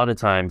lot of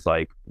times,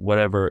 like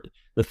whatever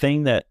the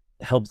thing that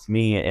helps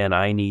me and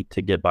I need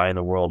to get by in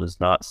the world is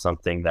not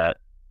something that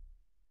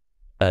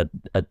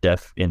a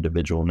deaf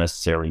individual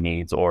necessarily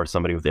needs, or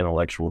somebody with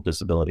intellectual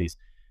disabilities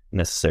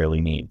necessarily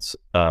needs.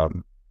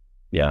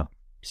 Yeah.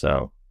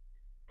 So.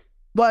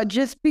 But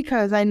just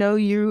because I know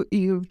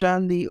you've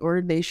done the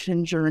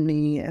ordination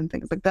journey and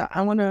things like that,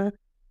 I want to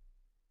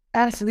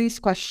ask these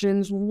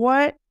questions.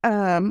 What,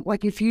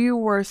 like if you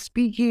were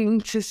speaking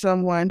to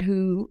someone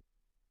who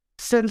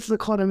sensed the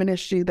call to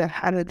ministry that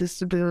had a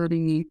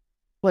disability,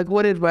 like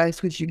what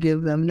advice would you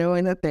give them,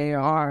 knowing that they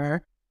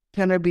are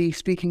going to be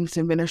speaking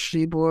to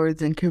ministry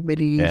boards and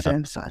committees Yeah.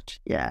 and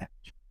such? Yeah.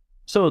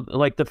 So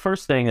like the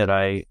first thing that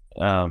I,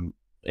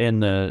 in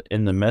the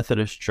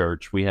Methodist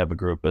Church, we have a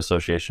group,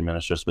 Association of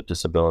Ministers with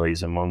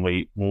Disabilities, and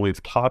when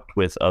we've talked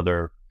with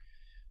other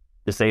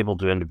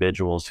disabled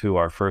individuals who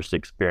are first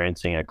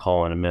experiencing a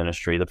call in a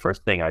ministry, the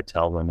first thing I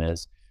tell them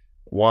is,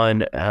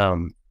 one,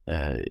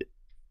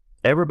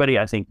 everybody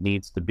I think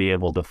needs to be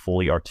able to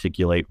fully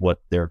articulate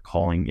what their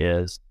calling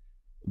is,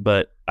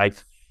 but I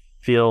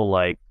feel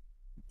like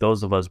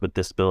those of us with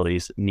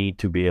disabilities need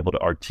to be able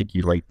to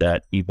articulate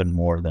that even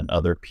more than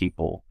other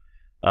people.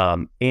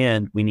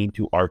 And we need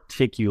to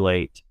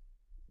articulate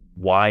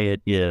why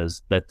it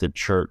is that the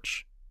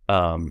church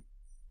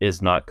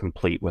is not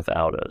complete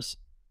without us,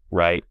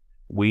 right?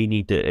 We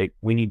need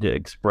to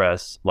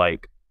express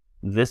like,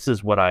 this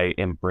is what I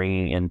am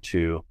bringing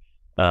into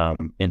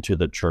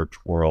the church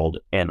world,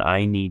 and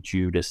I need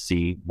you to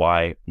see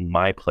why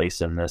my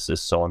place in this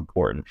is so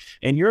important.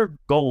 And your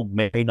goal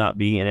may not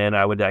be, and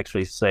I would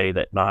actually say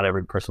that not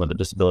every person with a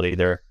disability,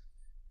 they're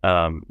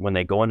when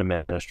they go into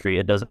ministry,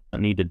 it doesn't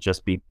need to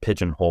just be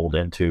pigeonholed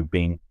into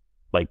being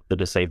like the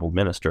disabled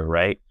minister,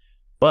 right?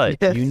 But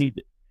Yes.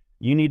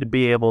 you need to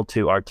be able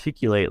to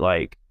articulate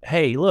like,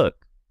 hey,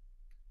 look,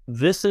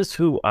 this is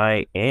who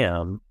I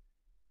am.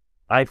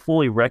 I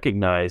fully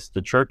recognize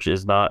the church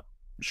is not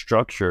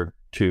structured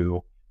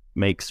to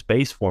make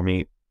space for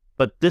me,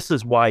 but this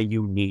is why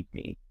you need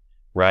me,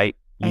 right?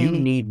 You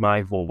need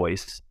my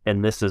voice,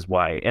 and this is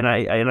why. And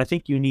I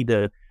think you need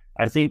to.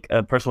 I think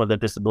a person with a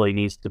disability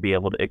needs to be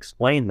able to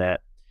explain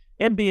that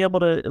and be able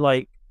to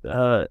like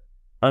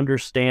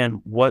understand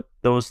what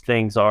those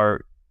things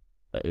are,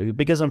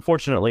 because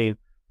unfortunately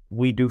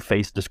we do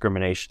face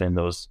discrimination in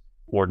those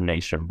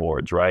ordination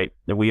boards, right?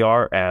 We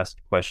are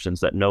asked questions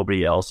that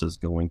nobody else is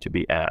going to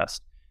be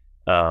asked,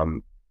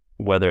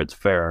 whether it's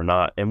fair or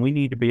not. And we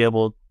need to be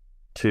able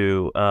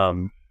to,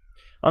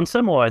 on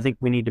some level, I think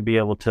we need to be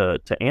able to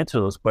answer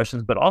those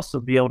questions, but also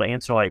be able to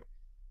answer like,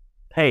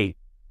 hey,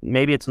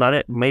 maybe it's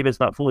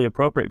not fully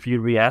appropriate for you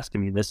to be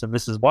asking me this, and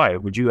this is why.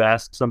 Would you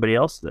ask somebody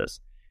else this?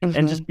 Mm-hmm.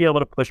 And just be able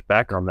to push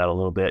back on that a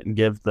little bit and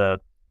give the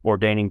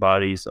ordaining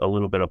bodies a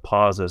little bit of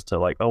pause as to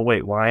like, oh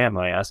wait, why am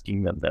I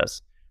asking them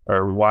this?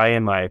 Or why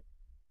am I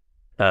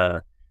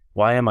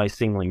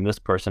singling this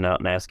person out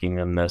and asking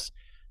them this?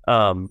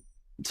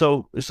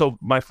 So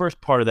my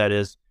first part of that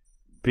is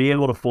be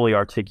able to fully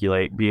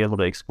articulate, be able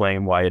to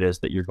explain why it is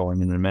that you're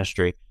going into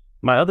ministry.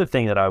 My other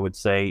thing that I would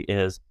say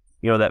is,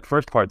 that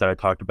first part that I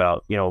talked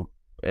about,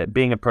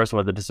 being a person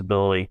with a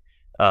disability,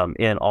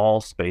 in all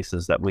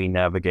spaces that we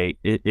navigate,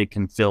 it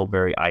can feel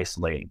very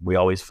isolating. We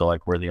always feel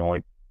like we're the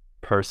only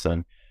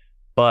person,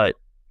 but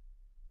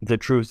the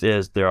truth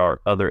is there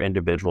are other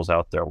individuals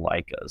out there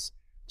like us.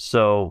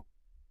 So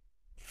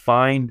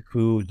find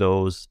who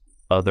those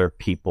other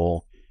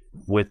people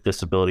with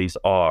disabilities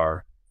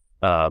are,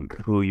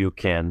 who you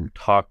can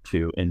talk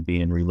to and be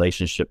in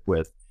relationship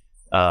with,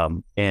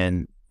 and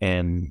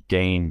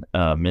gain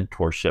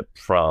mentorship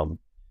from.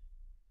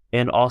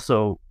 And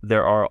also,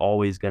 there are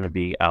always going to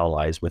be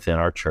allies within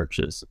our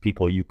churches,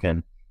 people you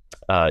can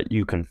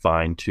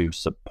find to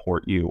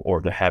support you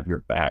or to have your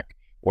back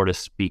or to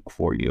speak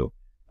for you.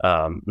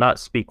 Not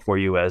speak for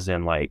you as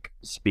in like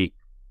speak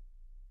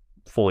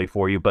fully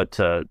for you, but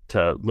to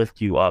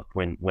lift you up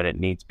when it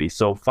needs to be.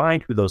 So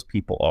find who those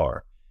people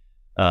are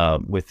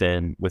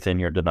within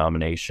your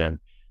denomination.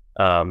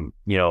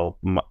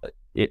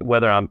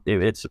 Whether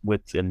if it's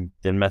within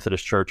the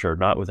Methodist Church or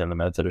not within the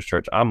Methodist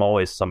Church, I'm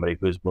always somebody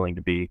who's willing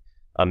to be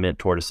a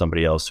mentor to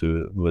somebody else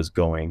who is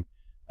going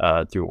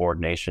through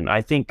ordination.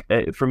 I think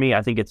for me,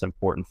 I think it's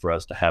important for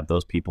us to have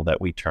those people that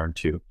we turn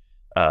to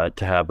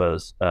have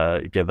us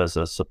give us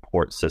a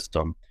support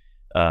system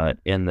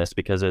in this,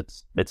 because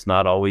it's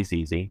not always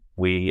easy.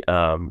 We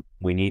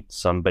need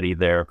somebody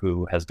there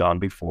who has gone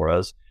before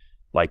us,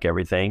 like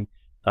everything,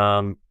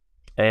 and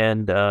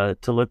to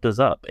lift us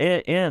up.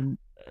 And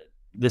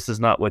this is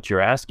not what you're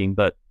asking,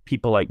 but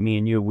people like me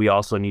and you, we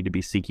also need to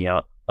be seeking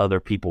out other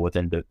people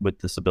with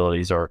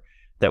disabilities, or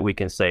that we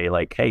can say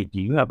like, hey,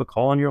 do you have a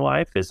call in your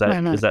life? Is that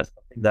something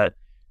that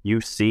you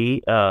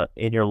see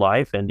in your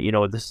life? And,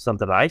 this is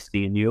something I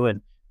see in you,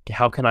 and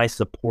how can I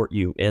support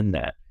you in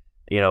that?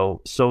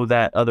 So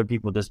that other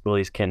people with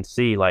disabilities can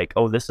see like,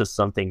 oh, this is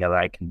something that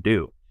I can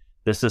do.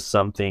 This is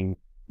something,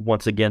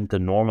 once again, to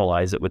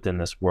normalize it within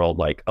this world.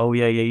 Like, oh,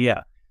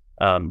 yeah.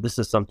 This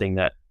is something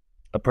that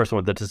a person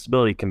with a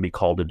disability can be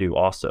called to do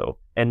also.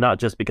 And not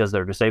just because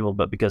they're disabled,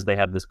 but because they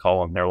have this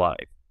call in their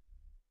life.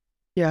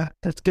 Yeah,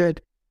 that's good.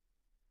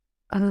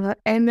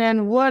 And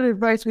then what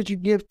advice would you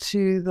give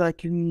to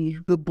like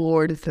the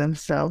boards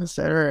themselves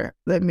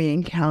that may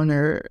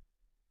encounter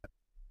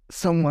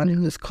someone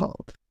who is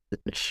called?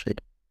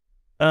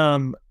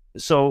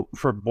 So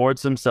for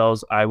boards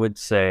themselves, I would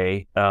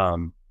say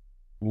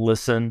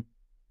listen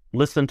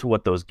to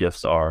what those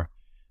gifts are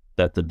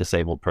that the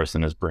disabled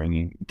person is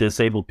bringing.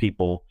 Disabled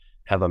people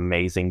have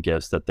amazing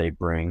gifts that they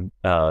bring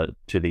to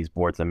these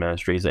boards and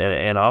ministries,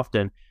 and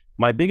often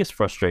my biggest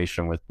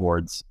frustration with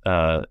boards,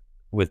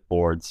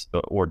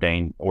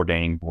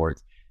 ordaining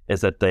boards,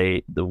 is that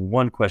the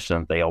one question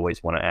that they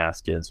always want to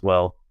ask is,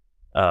 well,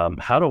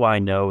 how do I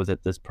know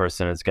that this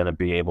person is going to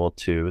be able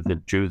to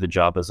do the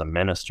job as a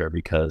minister?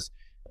 Because,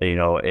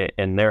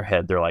 in their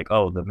head, they're like,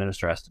 oh, the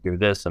minister has to do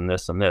this and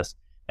this and this.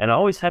 And I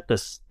always have to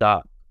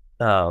stop.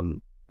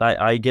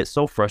 I get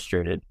so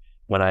frustrated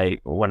when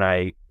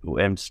I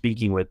am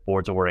speaking with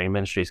boards of ordaining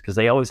ministries, because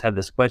they always have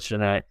this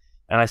question, and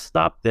I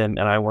stop them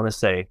and I want to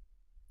say,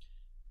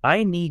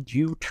 I need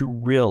you to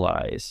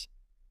realize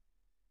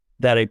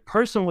that a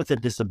person with a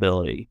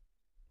disability,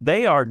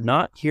 they are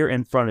not here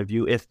in front of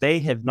you if they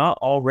have not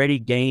already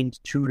gained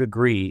 2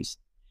 degrees,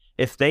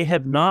 if they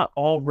have not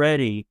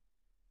already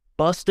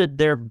busted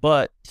their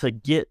butt to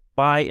get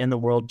by in the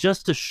world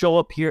just to show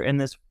up here in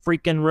this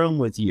freaking room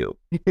with you.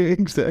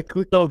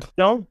 Exactly. So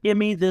don't give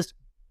me this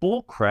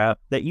bull crap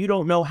that you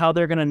don't know how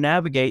they're going to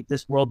navigate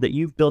this world that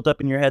you've built up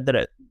in your head that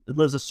it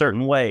lives a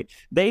certain way.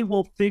 They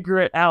will figure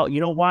it out.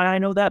 You know why I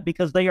know that?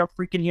 Because they are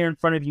freaking here in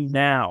front of you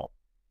now.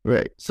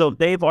 Right. So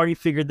they've already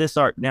figured this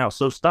out now.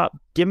 So stop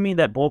giving me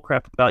that bull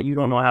crap about you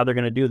don't know how they're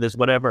going to do this,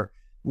 whatever.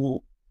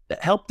 Well,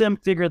 help them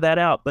figure that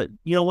out. But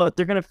you know what?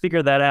 They're going to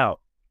figure that out.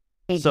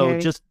 Okay. So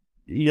just,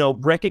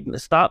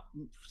 stop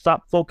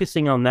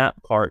focusing on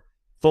that part,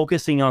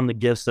 focusing on the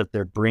gifts that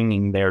they're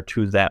bringing there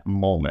to that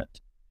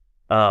moment.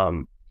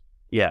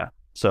 That's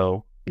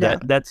a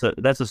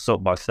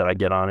soapbox that I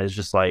get on, is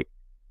just like,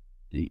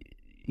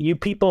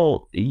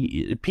 people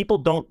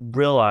don't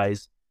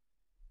realize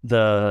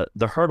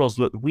the hurdles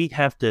that we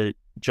have to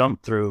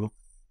jump through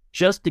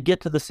just to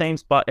get to the same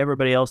spot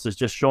everybody else is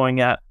just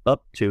showing up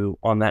to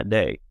on that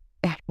day.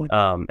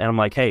 And I'm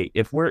like, hey,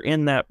 if we're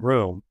in that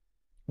room,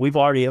 we've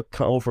already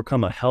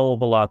overcome a hell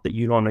of a lot that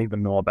you don't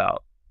even know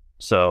about.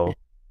 So,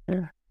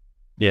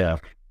 yeah.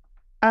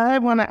 I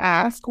want to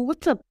ask,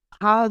 what's a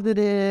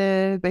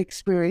positive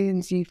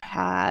experience you've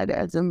had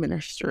as a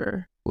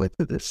minister with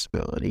a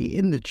disability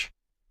in the church?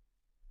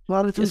 A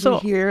lot of times we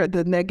hear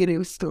the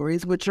negative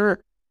stories, which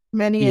are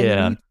many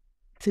and need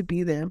to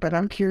be there, but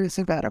I'm curious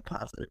about a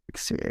positive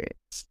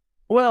experience.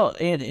 Well,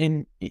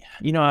 and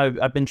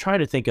I've been trying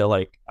to think of,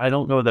 like, I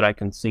don't know that I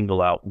can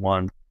single out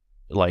one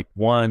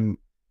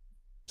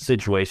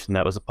situation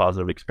that was a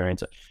positive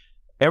experience.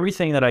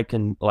 Everything that I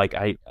can,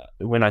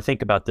 when I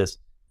think about this,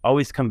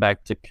 always come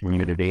back to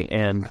community.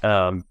 And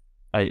I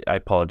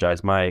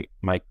apologize. My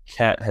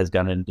cat has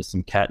gotten into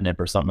some catnip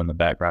or something in the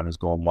background is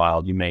going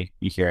wild. You may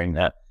be hearing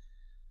that.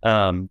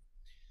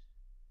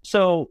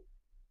 So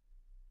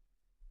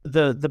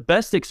the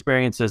best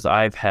experiences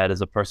I've had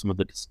as a person with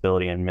a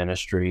disability in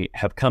ministry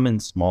have come in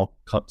small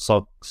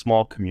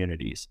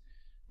communities.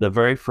 The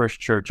very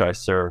first church I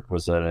served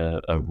was at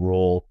a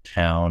rural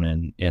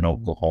town in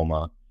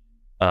Oklahoma.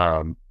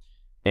 And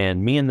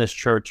me and this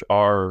church,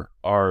 our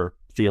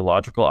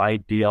theological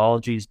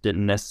ideologies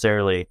didn't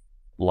necessarily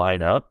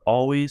line up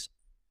always,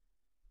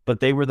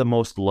 but they were the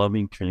most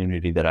loving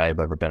community that I have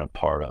ever been a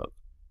part of,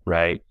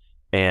 right?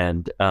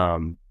 And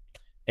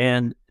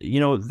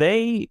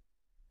they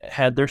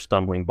had their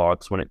stumbling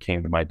blocks when it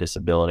came to my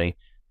disability,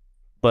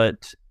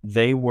 but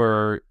they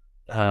were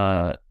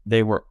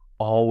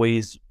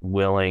always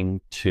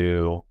willing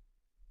to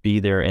be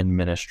there in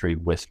ministry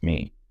with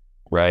me,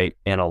 right?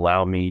 And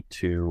allow me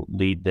to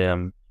lead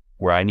them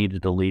where I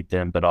needed to lead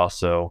them, but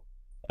also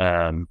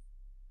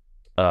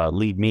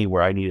lead me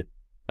where I needed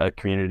a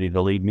community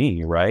to lead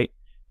me, right?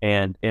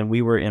 And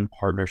we were in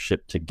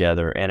partnership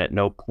together. And at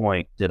no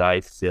point did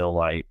I feel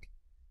like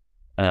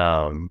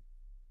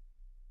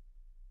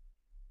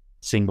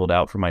singled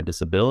out for my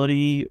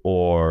disability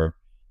or,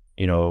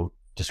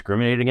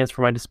 discriminated against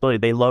for my disability.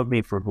 They loved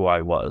me for who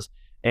I was.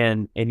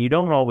 And you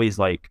don't always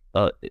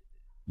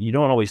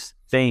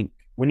think,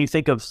 when you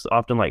think of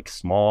often like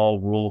small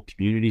rural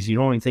communities, you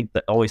don't even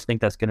always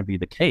think that's going to be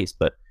the case.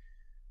 But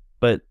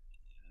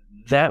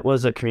that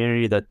was a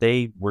community that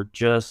they were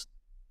just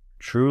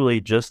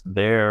truly just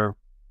there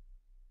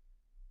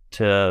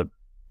to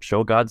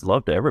show God's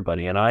love to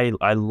everybody. And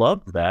I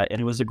loved that.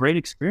 And it was a great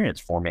experience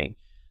for me.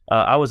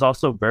 I was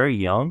also very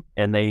young,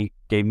 and they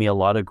gave me a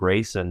lot of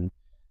grace and,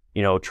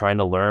 trying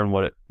to learn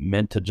what it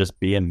meant to just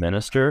be a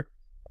minister.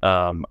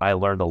 I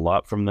learned a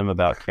lot from them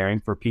about caring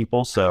for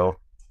people. So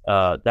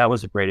that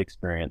was a great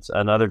experience.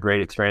 Another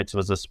great experience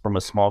was from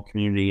a small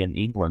community in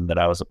England that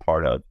I was a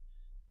part of.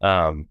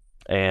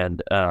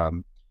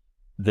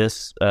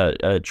 This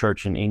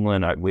church in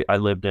England, I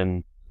lived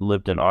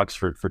in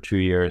Oxford for 2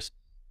 years,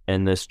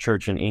 and this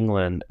church in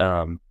England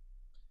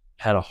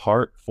had a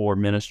heart for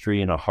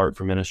ministry and a heart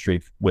for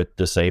ministry with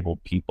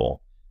disabled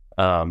people.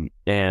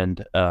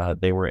 And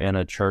they were in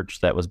a church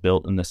that was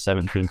built in the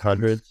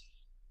 1700s,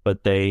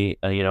 but they,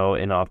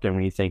 and often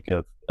when you think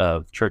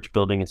of church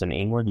buildings in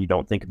England, you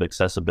don't think of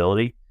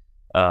accessibility.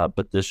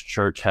 But this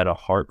church had a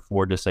heart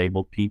for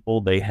disabled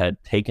people. They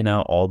had taken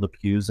out all the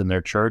pews in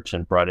their church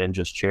and brought in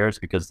just chairs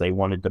because they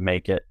wanted to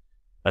make it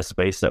a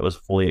space that was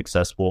fully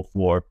accessible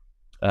for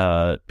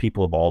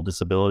people of all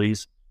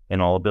disabilities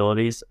and all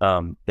abilities.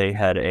 They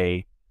had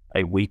a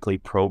weekly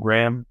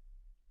program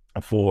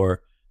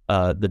for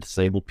the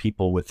disabled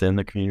people within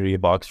the community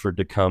of Oxford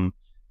to come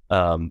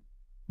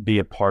be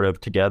a part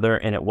of together.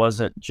 And it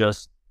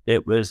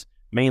was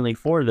mainly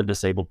for the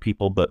disabled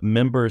people, but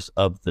members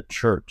of the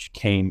church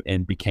came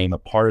and became a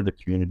part of the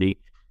community,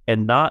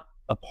 and not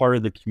a part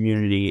of the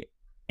community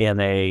in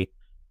a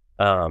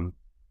let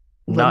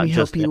me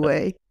help you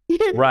way.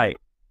 Right.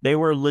 They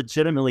were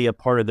legitimately a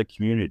part of the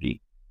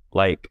community.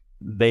 Like,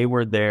 they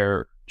were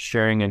there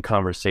sharing in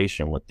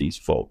conversation with these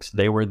folks.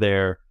 They were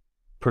there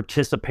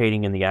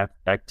participating in the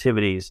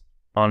activities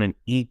on an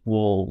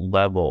equal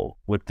level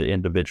with the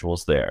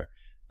individuals there.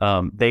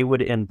 They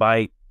would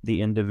invite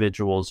the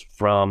individuals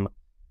from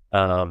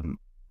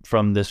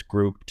this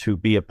group to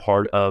be a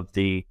part of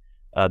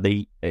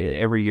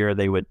every year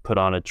they would put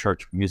on a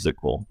church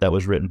musical that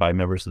was written by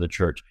members of the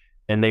church,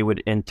 and they would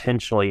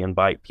intentionally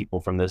invite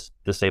people from this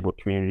disabled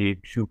community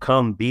to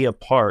come be a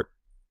part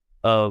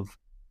of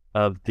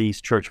these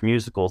church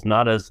musicals,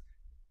 not as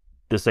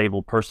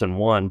disabled person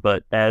one,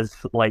 but as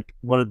like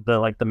one of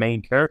the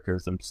main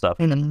characters and stuff.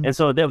 Mm-hmm. And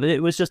so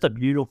it was just a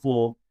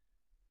beautiful,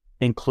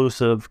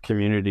 inclusive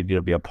community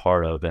to be a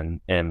part of.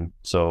 And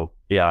so,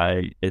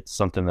 yeah, it's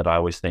something that I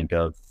always think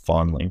of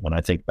fondly when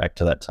I think back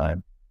to that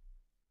time.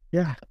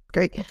 Yeah,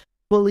 great.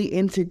 Fully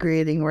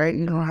integrating, right?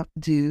 You don't have to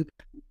do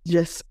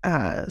just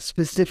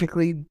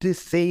specifically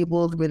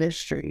disabled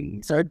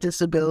ministries or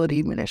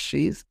disability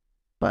ministries,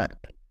 but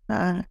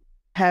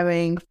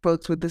having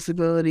folks with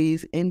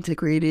disabilities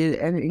integrated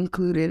and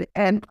included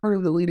and part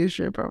of the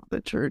leadership of the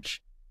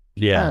church.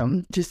 Yeah.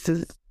 Just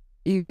as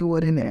you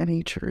would in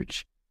any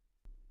church.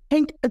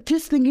 Hank,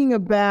 just thinking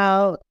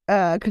about,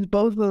 because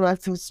both of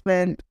us have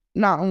spent,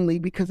 not only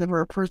because of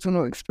our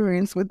personal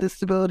experience with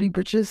disability,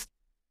 but just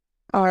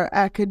our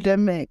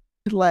academic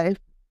life,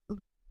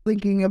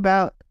 thinking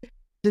about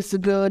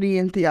disability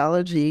and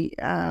theology.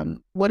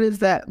 What does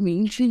that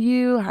mean to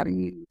you? How do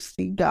you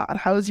see God?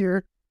 How does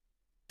your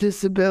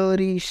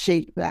disability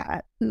shape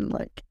that? And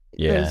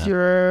does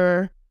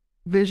your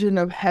vision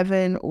of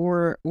heaven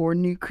or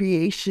new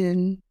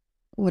creation,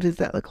 what does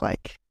that look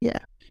like? Yeah.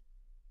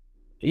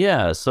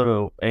 Yeah,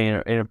 so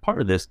and part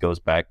of this goes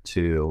back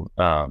to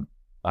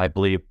I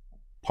believe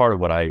part of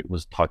what I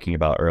was talking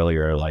about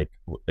earlier, like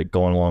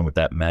going along with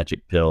that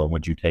magic pill and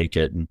would you take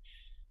it, and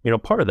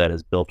part of that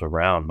is built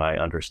around my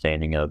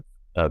understanding of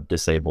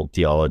disabled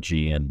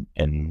theology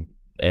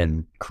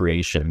and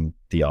creation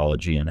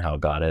theology and how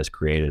God has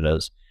created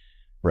us,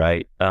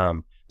 right?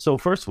 So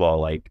first of all,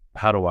 like,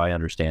 how do I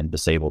understand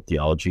disabled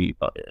theology?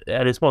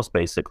 At its most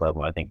basic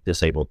level, I think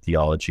disabled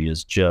theology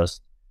is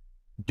just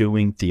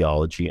doing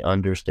theology,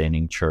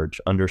 understanding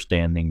church,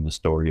 understanding the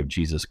story of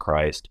Jesus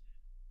Christ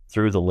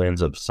through the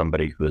lens of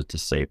somebody who is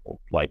disabled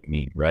like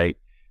me, right?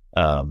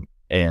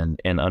 And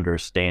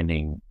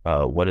understanding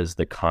what is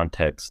the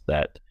context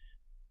that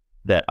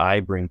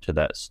I bring to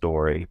that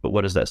story, but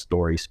what does that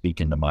story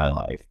speak into my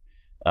life?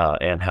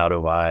 And how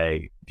do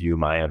I view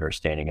my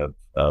understanding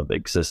of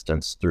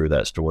existence through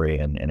that story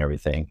and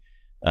everything?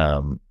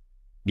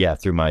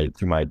 Through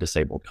my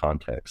disabled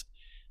context.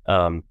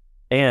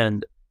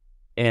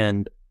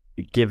 and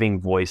giving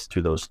voice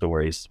to those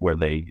stories where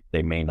they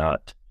may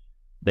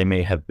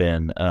have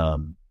been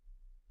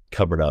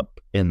covered up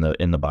in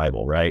the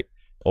Bible, right?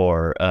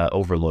 Or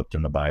overlooked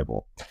in the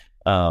Bible.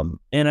 And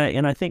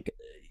I think,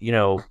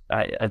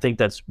 I think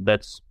that's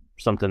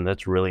something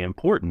that's really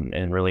important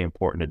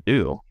to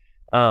do.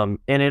 And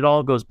it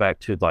all goes back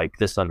to like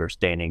this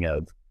understanding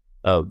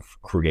of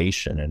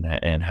creation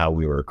and how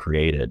we were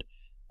created.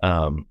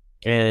 And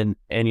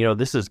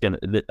this is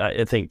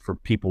I think for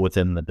people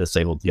within the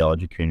disabled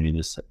theology community,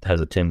 this has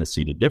a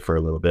tendency to differ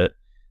a little bit.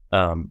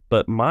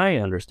 But my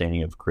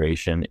understanding of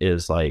creation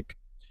is like,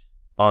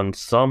 on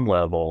some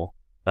level,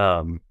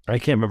 I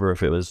can't remember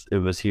if it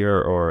was here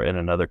or in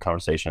another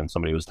conversation,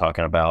 somebody was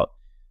talking about,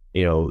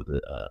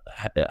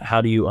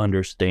 how do you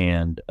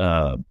understand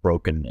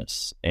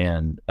brokenness,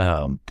 and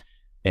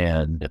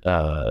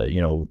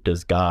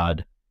does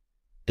God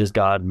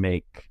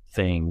make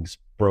things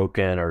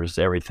broken, or is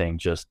everything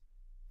does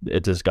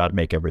God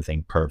make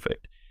everything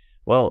perfect?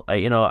 Well,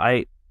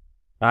 I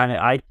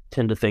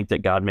tend to think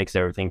that God makes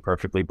everything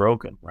perfectly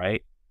broken,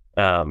 right?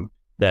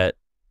 That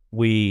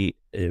we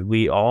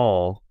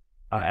all,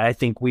 I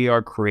think we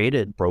are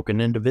created broken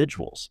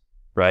individuals,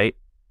 right?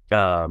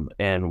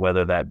 And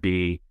whether that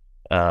be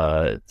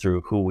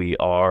through who we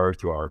are,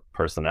 through our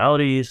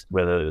personalities,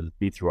 whether it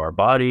be through our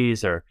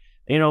bodies, or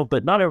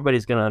but not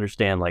everybody's going to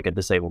understand like a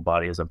disabled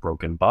body is a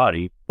broken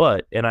body.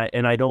 But and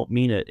I don't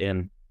mean it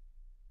in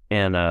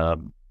a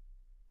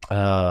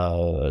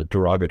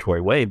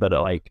derogatory way, but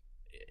like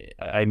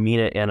I mean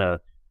it in a,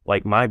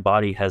 like, my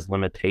body has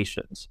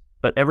limitations,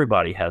 but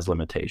everybody has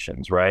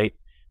limitations, right?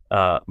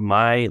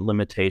 My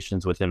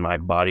limitations within my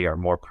body are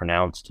more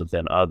pronounced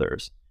than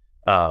others.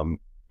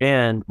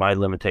 And my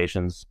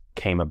limitations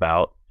came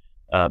about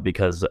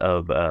because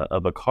of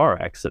a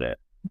car accident.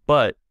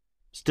 But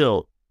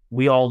still,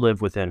 we all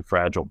live within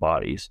fragile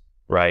bodies,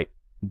 right?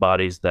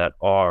 Bodies that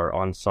are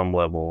on some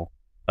level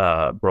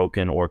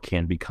broken or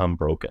can become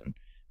broken.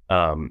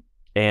 And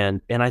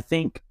I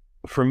think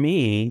for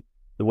me,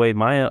 the way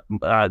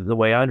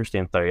I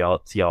understand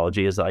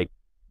theology is like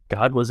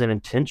God wasn't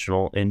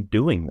intentional in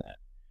doing that,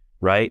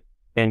 right?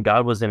 And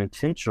God wasn't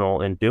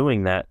intentional in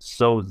doing that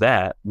so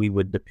that we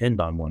would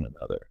depend on one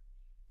another,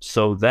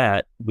 so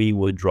that we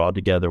would draw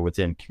together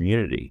within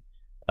community,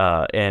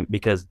 and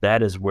because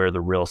that is where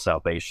the real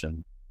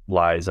salvation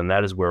lies, and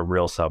that is where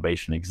real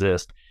salvation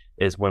exists,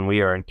 is when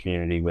we are in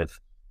community with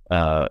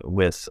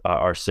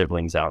our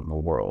siblings out in the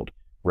world,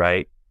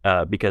 right?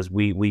 Because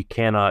we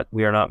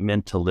are not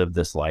meant to live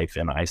this life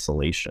in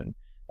isolation.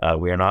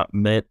 We are not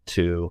meant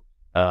to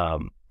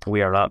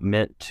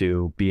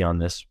be on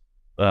this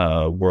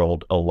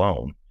world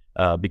alone,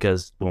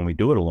 because when we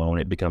do it alone,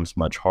 it becomes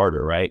much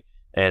harder, right?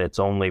 And it's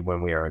only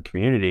when we are a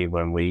community,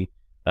 when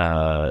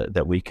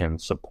that we can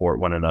support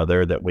one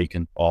another, that we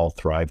can all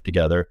thrive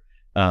together.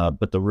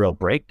 But the real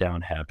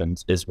breakdown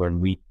happens is when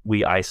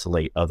we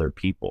isolate other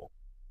people.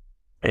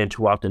 And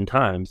too often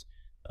times,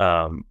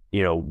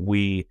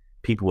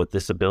 people with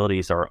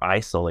disabilities are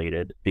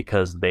isolated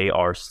because they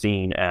are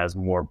seen as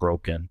more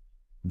broken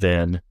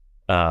than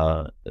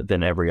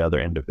every other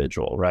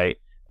individual, right?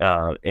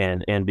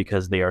 And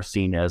because they are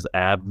seen as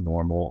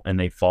abnormal, and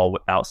they fall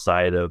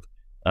outside of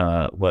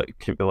what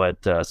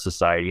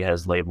society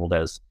has labeled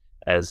as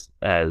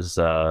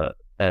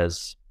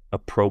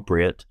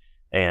appropriate,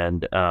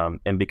 and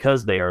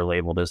because they are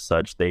labeled as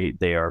such,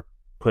 they are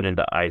put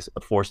into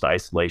forced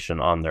isolation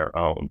on their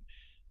own.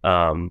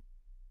 And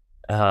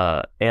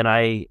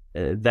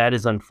that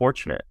is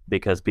unfortunate,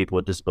 because people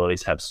with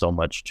disabilities have so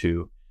much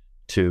to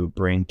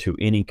bring to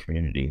any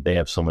community. They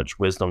have so much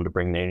wisdom to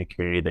bring to any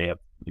community. They have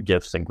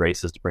gifts and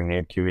graces to bring to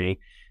any community.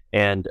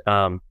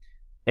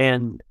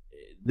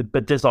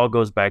 But this all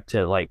goes back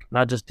to, like,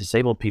 not just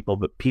disabled people,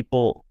 but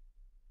people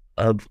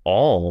of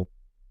all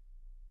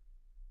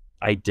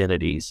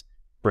identities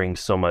bring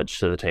so much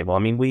to the table. I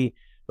mean,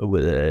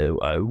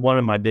 one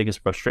of my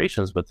biggest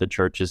frustrations with the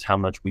church is how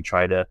much we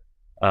try to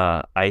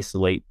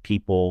isolate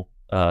people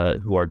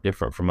who are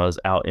different from us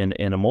out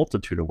in a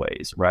multitude of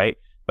ways, right?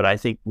 But I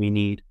think we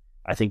need,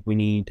 I'm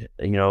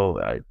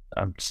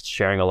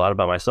sharing a lot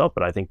about myself,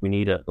 but I think we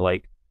need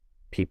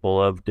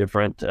people of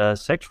different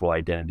sexual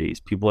identities,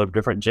 people of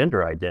different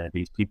gender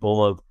identities,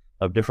 people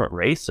of different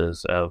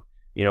races.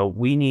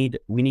 We need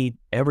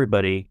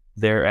everybody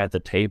there at the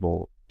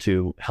table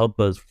to help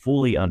us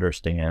fully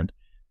understand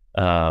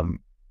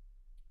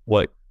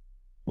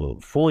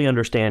fully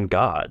understand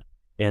God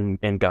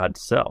and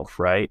God's self,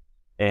 right?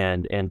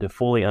 And to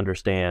fully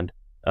understand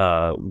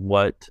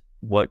what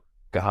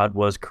God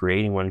was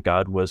creating when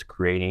God was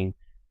creating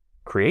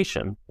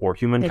creation, or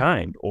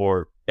humankind,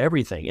 or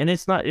everything. And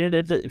it's not,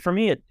 for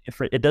me,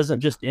 it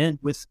doesn't just end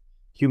with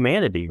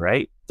humanity,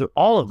 right?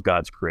 All of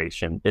God's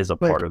creation is a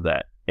part of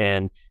that.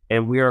 And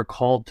we are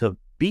called to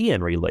be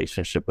in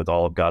relationship with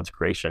all of God's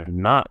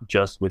creation, not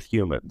just with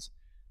humans.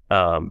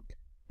 And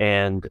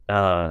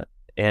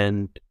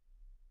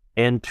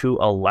to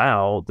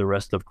allow the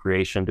rest of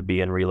creation to be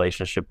in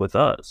relationship with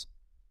us,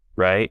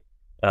 right?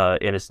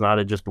 and it's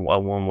not just a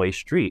one-way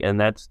street. And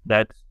that's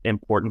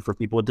important for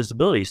people with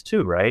disabilities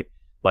too, right?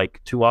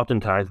 Like too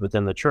oftentimes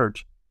within the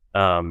church,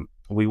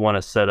 we want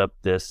to set up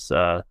this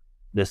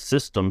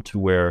system to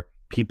where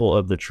people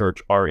of the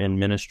church are in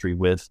ministry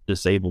with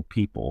disabled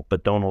people,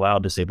 but don't allow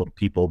disabled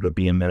people to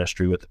be in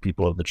ministry with the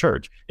people of the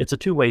church. It's a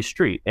two-way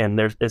street, and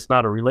it's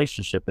not a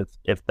relationship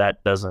if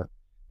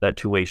that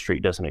two-way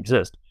street doesn't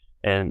exist.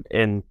 And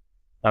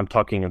I'm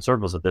talking in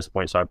circles at this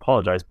point, so I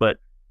apologize. But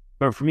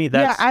for me,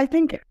 that's... Yeah, I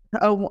think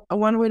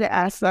one way to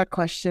ask that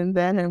question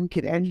then, and we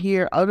could end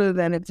here, other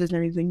than if there's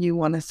anything you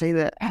want to say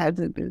that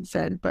hasn't been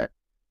said, but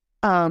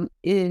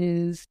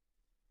is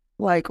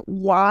like,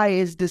 why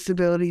is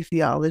disability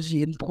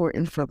theology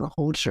important for the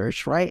whole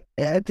church, right?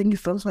 I think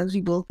sometimes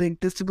people think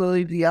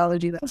disability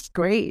theology, that's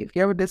great. If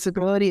you have a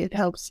disability, it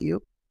helps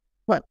you.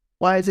 But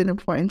why is it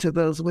important to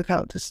those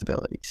without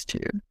disabilities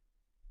too?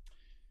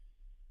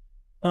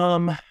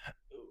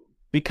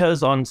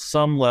 Because on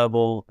some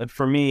level,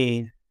 for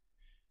me,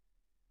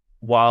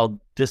 while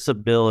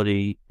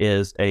disability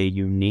is a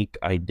unique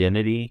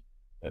identity,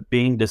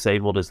 being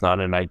disabled is not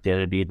an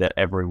identity that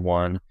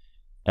everyone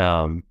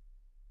can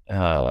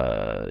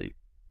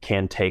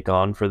take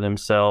on for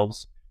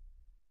themselves.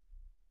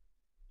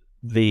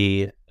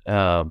 The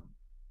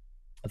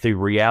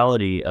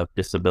reality of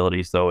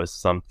disabilities, though,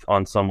 is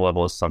on some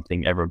level is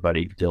something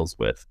everybody deals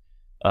with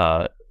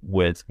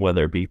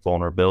whether it be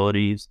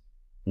vulnerabilities,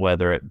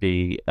 whether it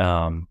be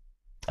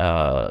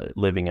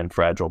living in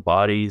fragile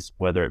bodies,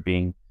 whether it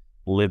being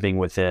living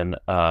within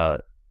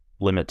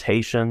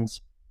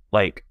limitations.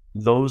 Like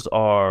those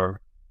are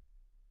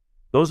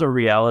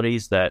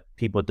realities that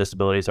people with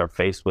disabilities are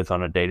faced with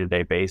on a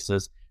day-to-day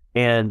basis,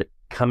 and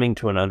coming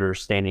to an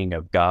understanding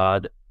of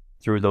God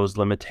through those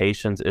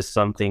limitations is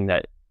something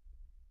that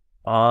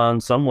on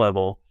some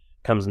level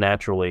comes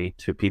naturally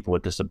to people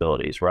with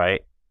disabilities,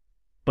 right?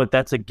 But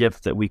that's a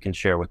gift that we can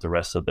share with the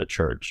rest of the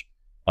church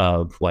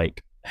of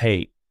like,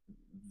 hey,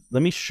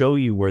 let me show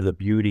you where the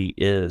beauty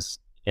is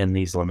in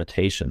these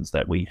limitations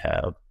that we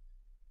have.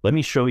 Let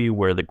me show you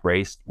where the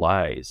grace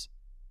lies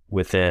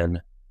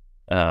within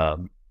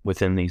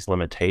these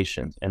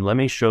limitations. And let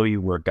me show you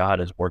where God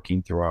is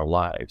working through our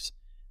lives.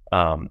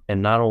 And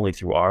not only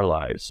through our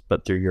lives,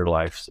 but through your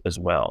lives as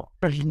well.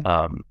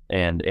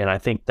 And I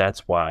think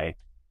that's where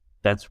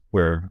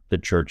the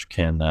church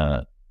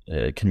can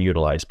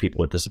utilize people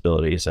with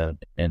disabilities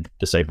and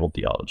disabled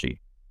theology.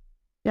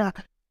 Yeah.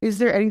 Is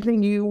there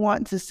anything you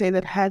want to say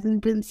that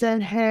hasn't been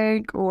said,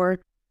 Hank, or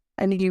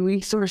any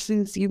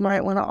resources you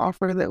might want to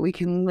offer that we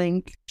can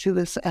link to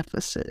this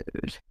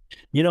episode?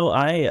 You know,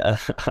 I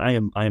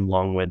am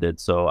long-winded,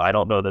 so I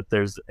don't know that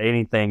there's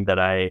anything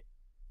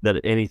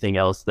anything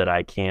else that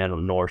I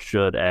can nor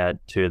should add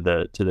to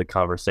the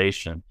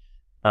conversation.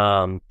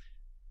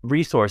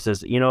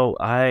 Resources, you know,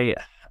 I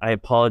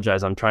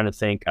apologize. I'm trying to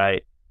think.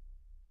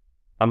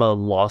 I'm a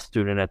law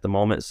student at the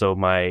moment, so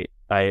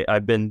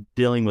I've been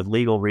dealing with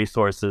legal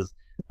resources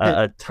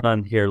a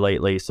ton here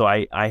lately. So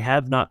I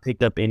have not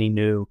picked up any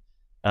new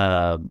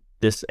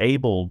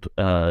disabled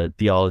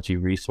theology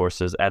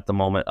resources at the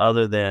moment,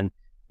 other than,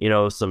 you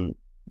know, some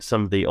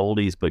of the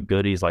oldies but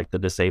goodies like The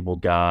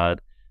Disabled God,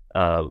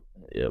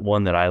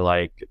 one that I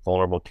like,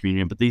 Vulnerable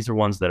Communion. But these are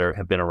ones that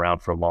have been around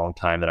for a long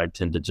time that I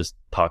tend to just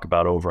talk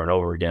about over and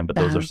over again. But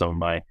those are some of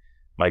my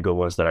good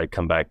ones that I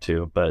come back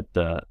to. But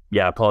I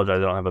apologize,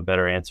 I don't have a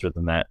better answer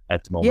than that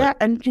at the moment. Yeah,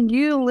 and can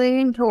you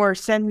link or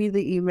send me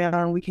the email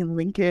and we can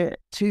link it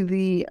to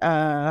the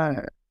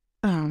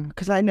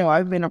because I know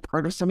I've been a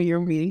part of some of your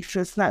meetings, so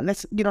it's not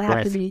necessarily, you don't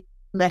have to be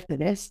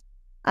Methodist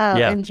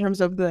in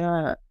terms of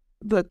the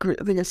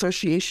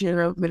Association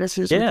of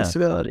Ministers with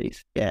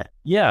Disabilities.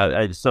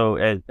 So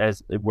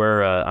as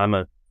we're I'm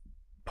a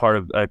part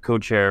of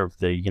co-chair of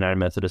the United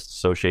Methodist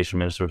Association of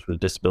Ministers with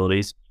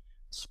Disabilities,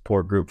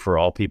 support group for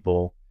all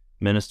people,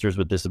 ministers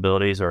with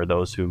disabilities, or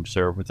those who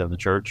serve within the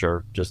church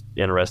or just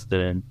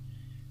interested in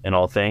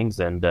all things.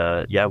 And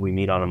we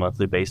meet on a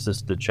monthly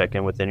basis to check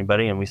in with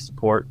anybody, and we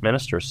support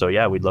ministers. So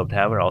we'd love to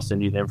have it. I'll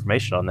send you the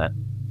information on that.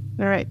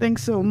 All right.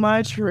 Thanks so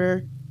much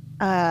for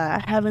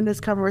having this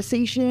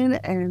conversation.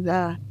 And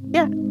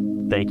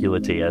thank you,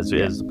 Latia.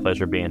 It's a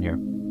pleasure being here.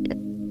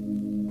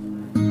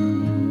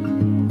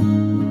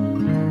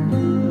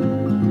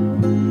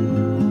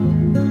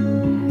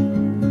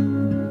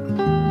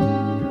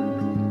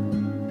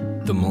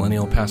 The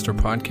Millennial Pastor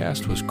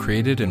Podcast was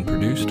created and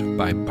produced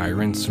by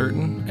Byron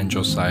Certain and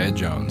Josiah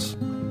Jones.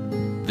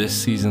 This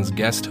season's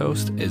guest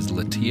host is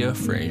Latia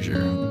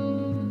Frazier.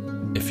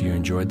 If you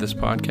enjoyed this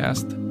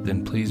podcast,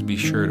 then please be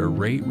sure to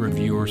rate,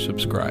 review, or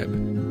subscribe,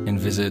 and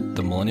visit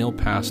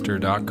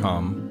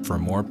themillennialpastor.com for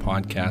more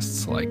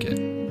podcasts like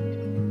it.